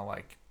smell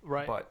like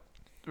Right. butt.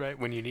 Right.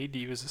 When you need to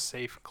use a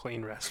safe,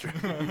 clean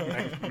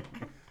restroom.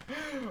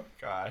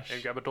 Gosh.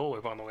 And grab a Dole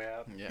Whip on the way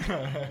out.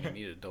 Yeah, you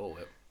need a Dole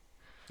Whip.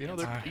 You know,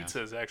 their Yeah.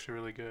 pizza is actually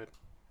really good.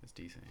 It's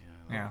decent.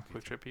 Yeah. Yeah.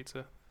 Quick Trip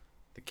Pizza.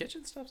 The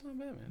kitchen stuff's not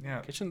bad, man.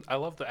 Yeah. Kitchen. I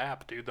love the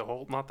app, dude. The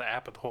whole, not the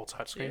app, but the whole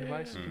touchscreen Yeah,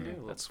 device. you can do a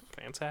little- That's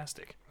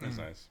fantastic. That's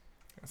nice.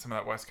 Some of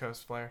that West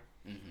Coast flair.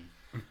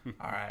 Mm-hmm.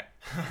 All right.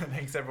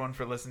 Thanks everyone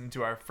for listening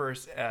to our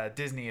first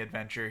Disney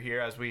adventure here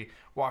as we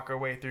walk our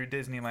way through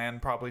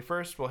Disneyland. Probably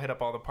first, we'll hit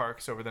up all the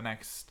parks over the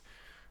next.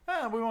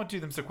 We won't do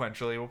them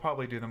sequentially. We'll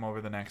probably do them over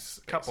the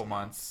next couple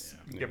months,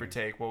 yeah. give or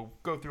take. We'll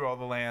go through all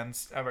the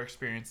lands, have our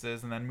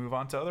experiences, and then move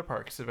on to other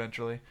parks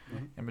eventually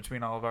in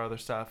between all of our other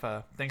stuff.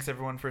 Thanks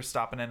everyone for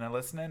stopping in and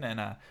listening,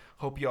 and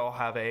hope you all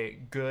have a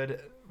good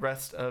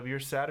rest of your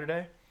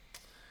Saturday.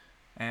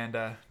 And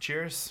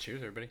cheers. Cheers,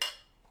 everybody.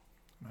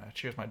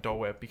 Cheers my Dole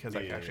Whip because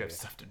I Yeah. actually have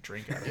stuff to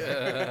drink out of.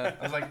 Yeah.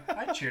 I was like,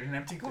 I cheered an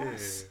empty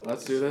glass.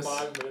 Let's do this.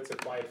 5 minutes of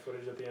quiet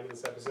footage at the end of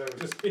this episode.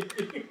 Just being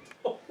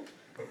told.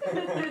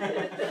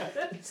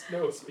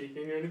 No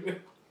speaking or anything.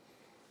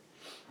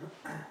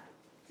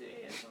 Do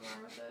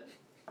ASMR with it.